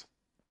nice.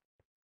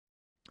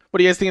 What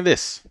do you guys think of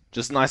this?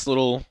 Just a nice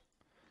little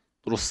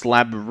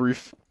slab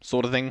roof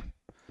sort of thing.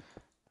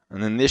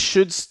 And then this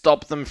should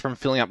stop them from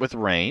filling up with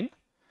rain.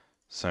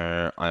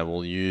 So I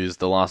will use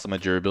the last of my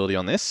durability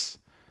on this.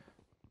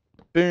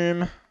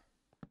 Boom.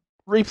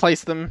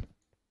 Replace them.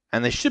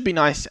 And they should be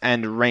nice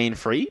and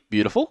rain-free.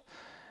 Beautiful.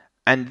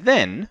 And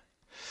then...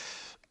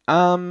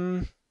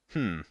 I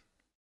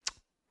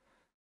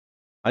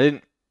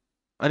didn't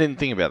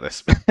think about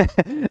this.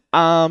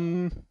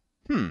 Huh.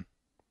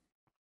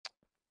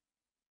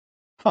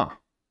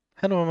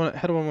 How do I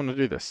want to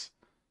do this?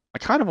 I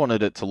kind of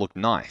wanted it to look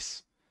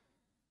nice.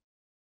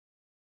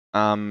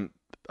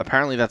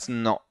 Apparently that's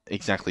not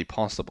exactly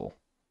possible.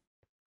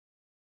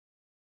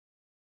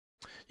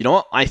 You know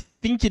what? I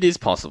think it is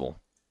possible.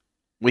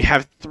 We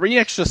have 3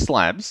 extra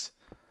slabs.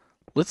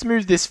 Let's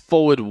move this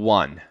forward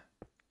 1.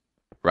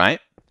 Right?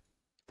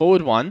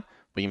 Forward 1.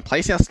 We can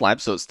place our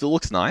slab so it still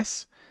looks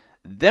nice.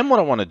 Then what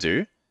I want to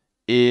do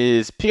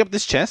is pick up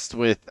this chest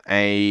with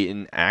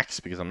an axe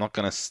because I'm not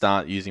going to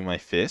start using my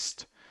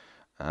fist.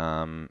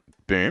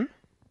 Boom.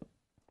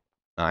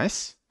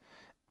 Nice.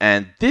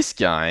 And this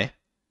guy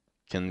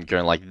can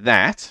go like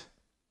that,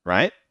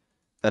 right?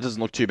 That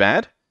doesn't look too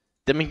bad.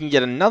 Then we can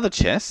get another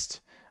chest.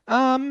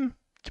 Can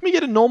we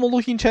get a normal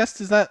looking chest?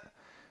 Is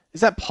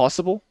that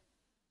possible?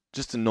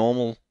 Just a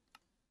normal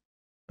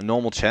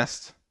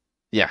chest?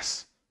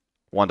 Yes.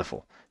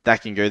 Wonderful.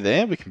 That can go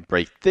there. We can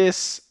break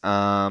this.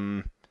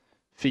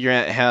 Figure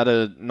out how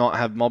to not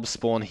have mobs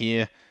spawn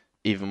here,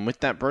 even with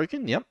that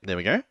broken. Yep, there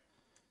we go.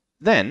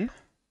 Then,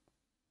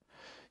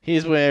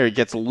 here's where it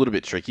gets a little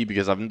bit tricky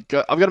because I've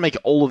got to make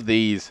all of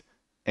these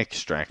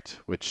extract,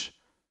 which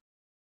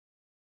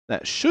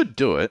that should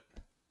do it.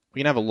 We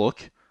can have a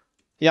look.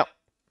 Yep,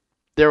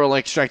 they're all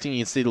extracting. You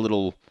can see the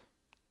little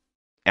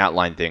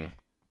outline thing,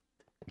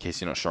 in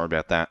case you're not sure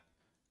about that.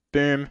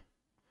 Boom.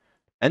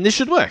 And this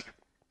should work.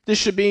 This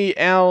should be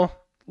our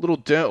little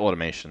dirt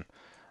automation.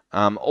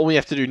 All we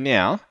have to do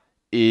now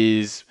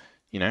is,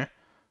 you know,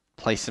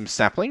 place some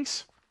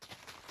saplings.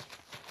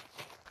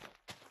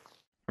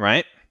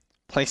 right?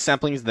 Place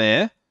saplings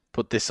there.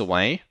 Put this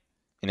away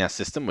in our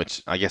system,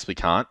 which I guess we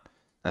can't.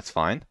 That's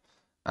fine.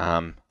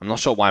 I'm not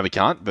sure why we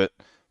can't, but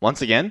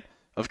once again,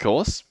 of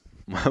course,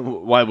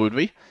 why would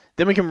we?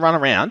 Then we can run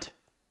around.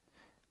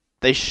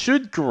 They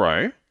should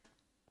grow,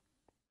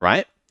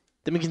 right?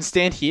 Then we can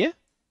stand here,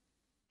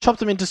 chop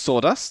them into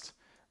sawdust.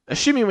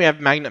 Assuming we have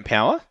magnet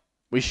power,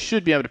 we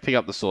should be able to pick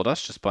up the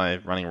sawdust just by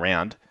running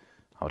around.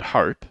 I would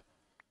hope.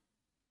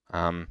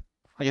 I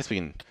guess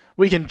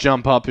we can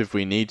jump up if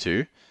we need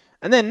to.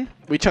 And then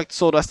we chuck the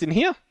sawdust in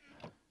here.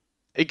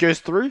 It goes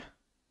through,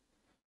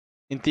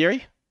 in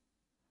theory.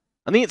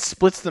 I think it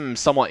splits them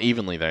somewhat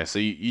evenly though, so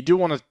you do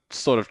want to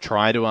sort of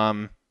try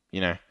to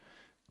you know,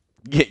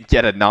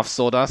 get enough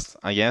sawdust,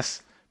 I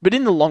guess. But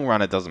in the long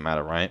run, it doesn't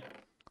matter, right?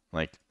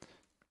 Like,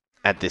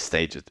 at this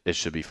stage, it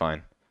should be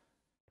fine.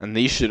 And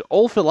these should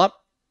all fill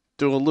up,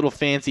 do a little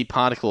fancy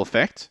particle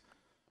effect,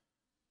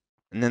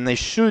 and then they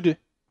should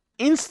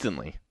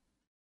instantly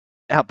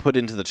output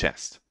into the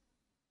chest,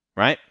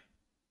 right?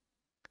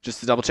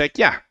 Just to double check,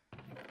 yeah.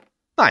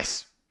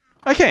 Nice.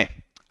 Okay.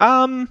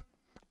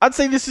 I'd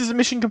say this is a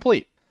mission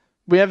complete.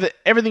 We have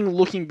everything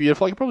looking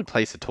beautiful. I could probably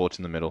place a torch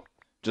in the middle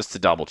just to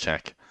double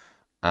check.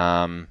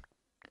 Okay,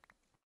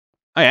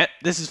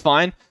 this is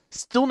fine.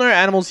 Still no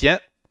animals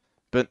yet,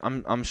 but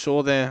I'm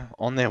sure they're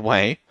on their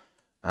way.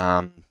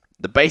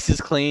 The base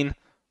is clean.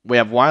 We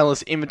have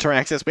wireless inventory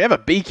access. We have a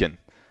beacon.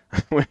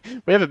 We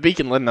have a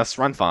beacon letting us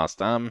run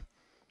fast. I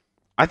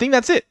think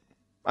that's it.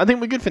 I think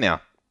we're good for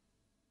now.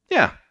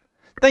 Yeah.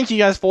 Thank you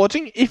guys for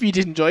watching. If you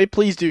did enjoy,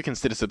 please do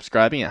consider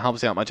subscribing. It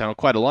helps out my channel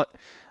quite a lot.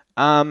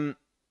 And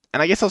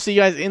I guess I'll see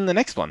you guys in the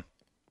next one.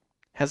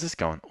 How's this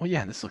going? Oh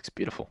yeah, this looks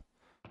beautiful.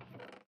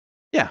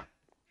 Yeah.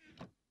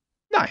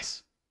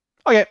 Nice.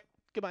 Okay.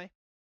 Goodbye.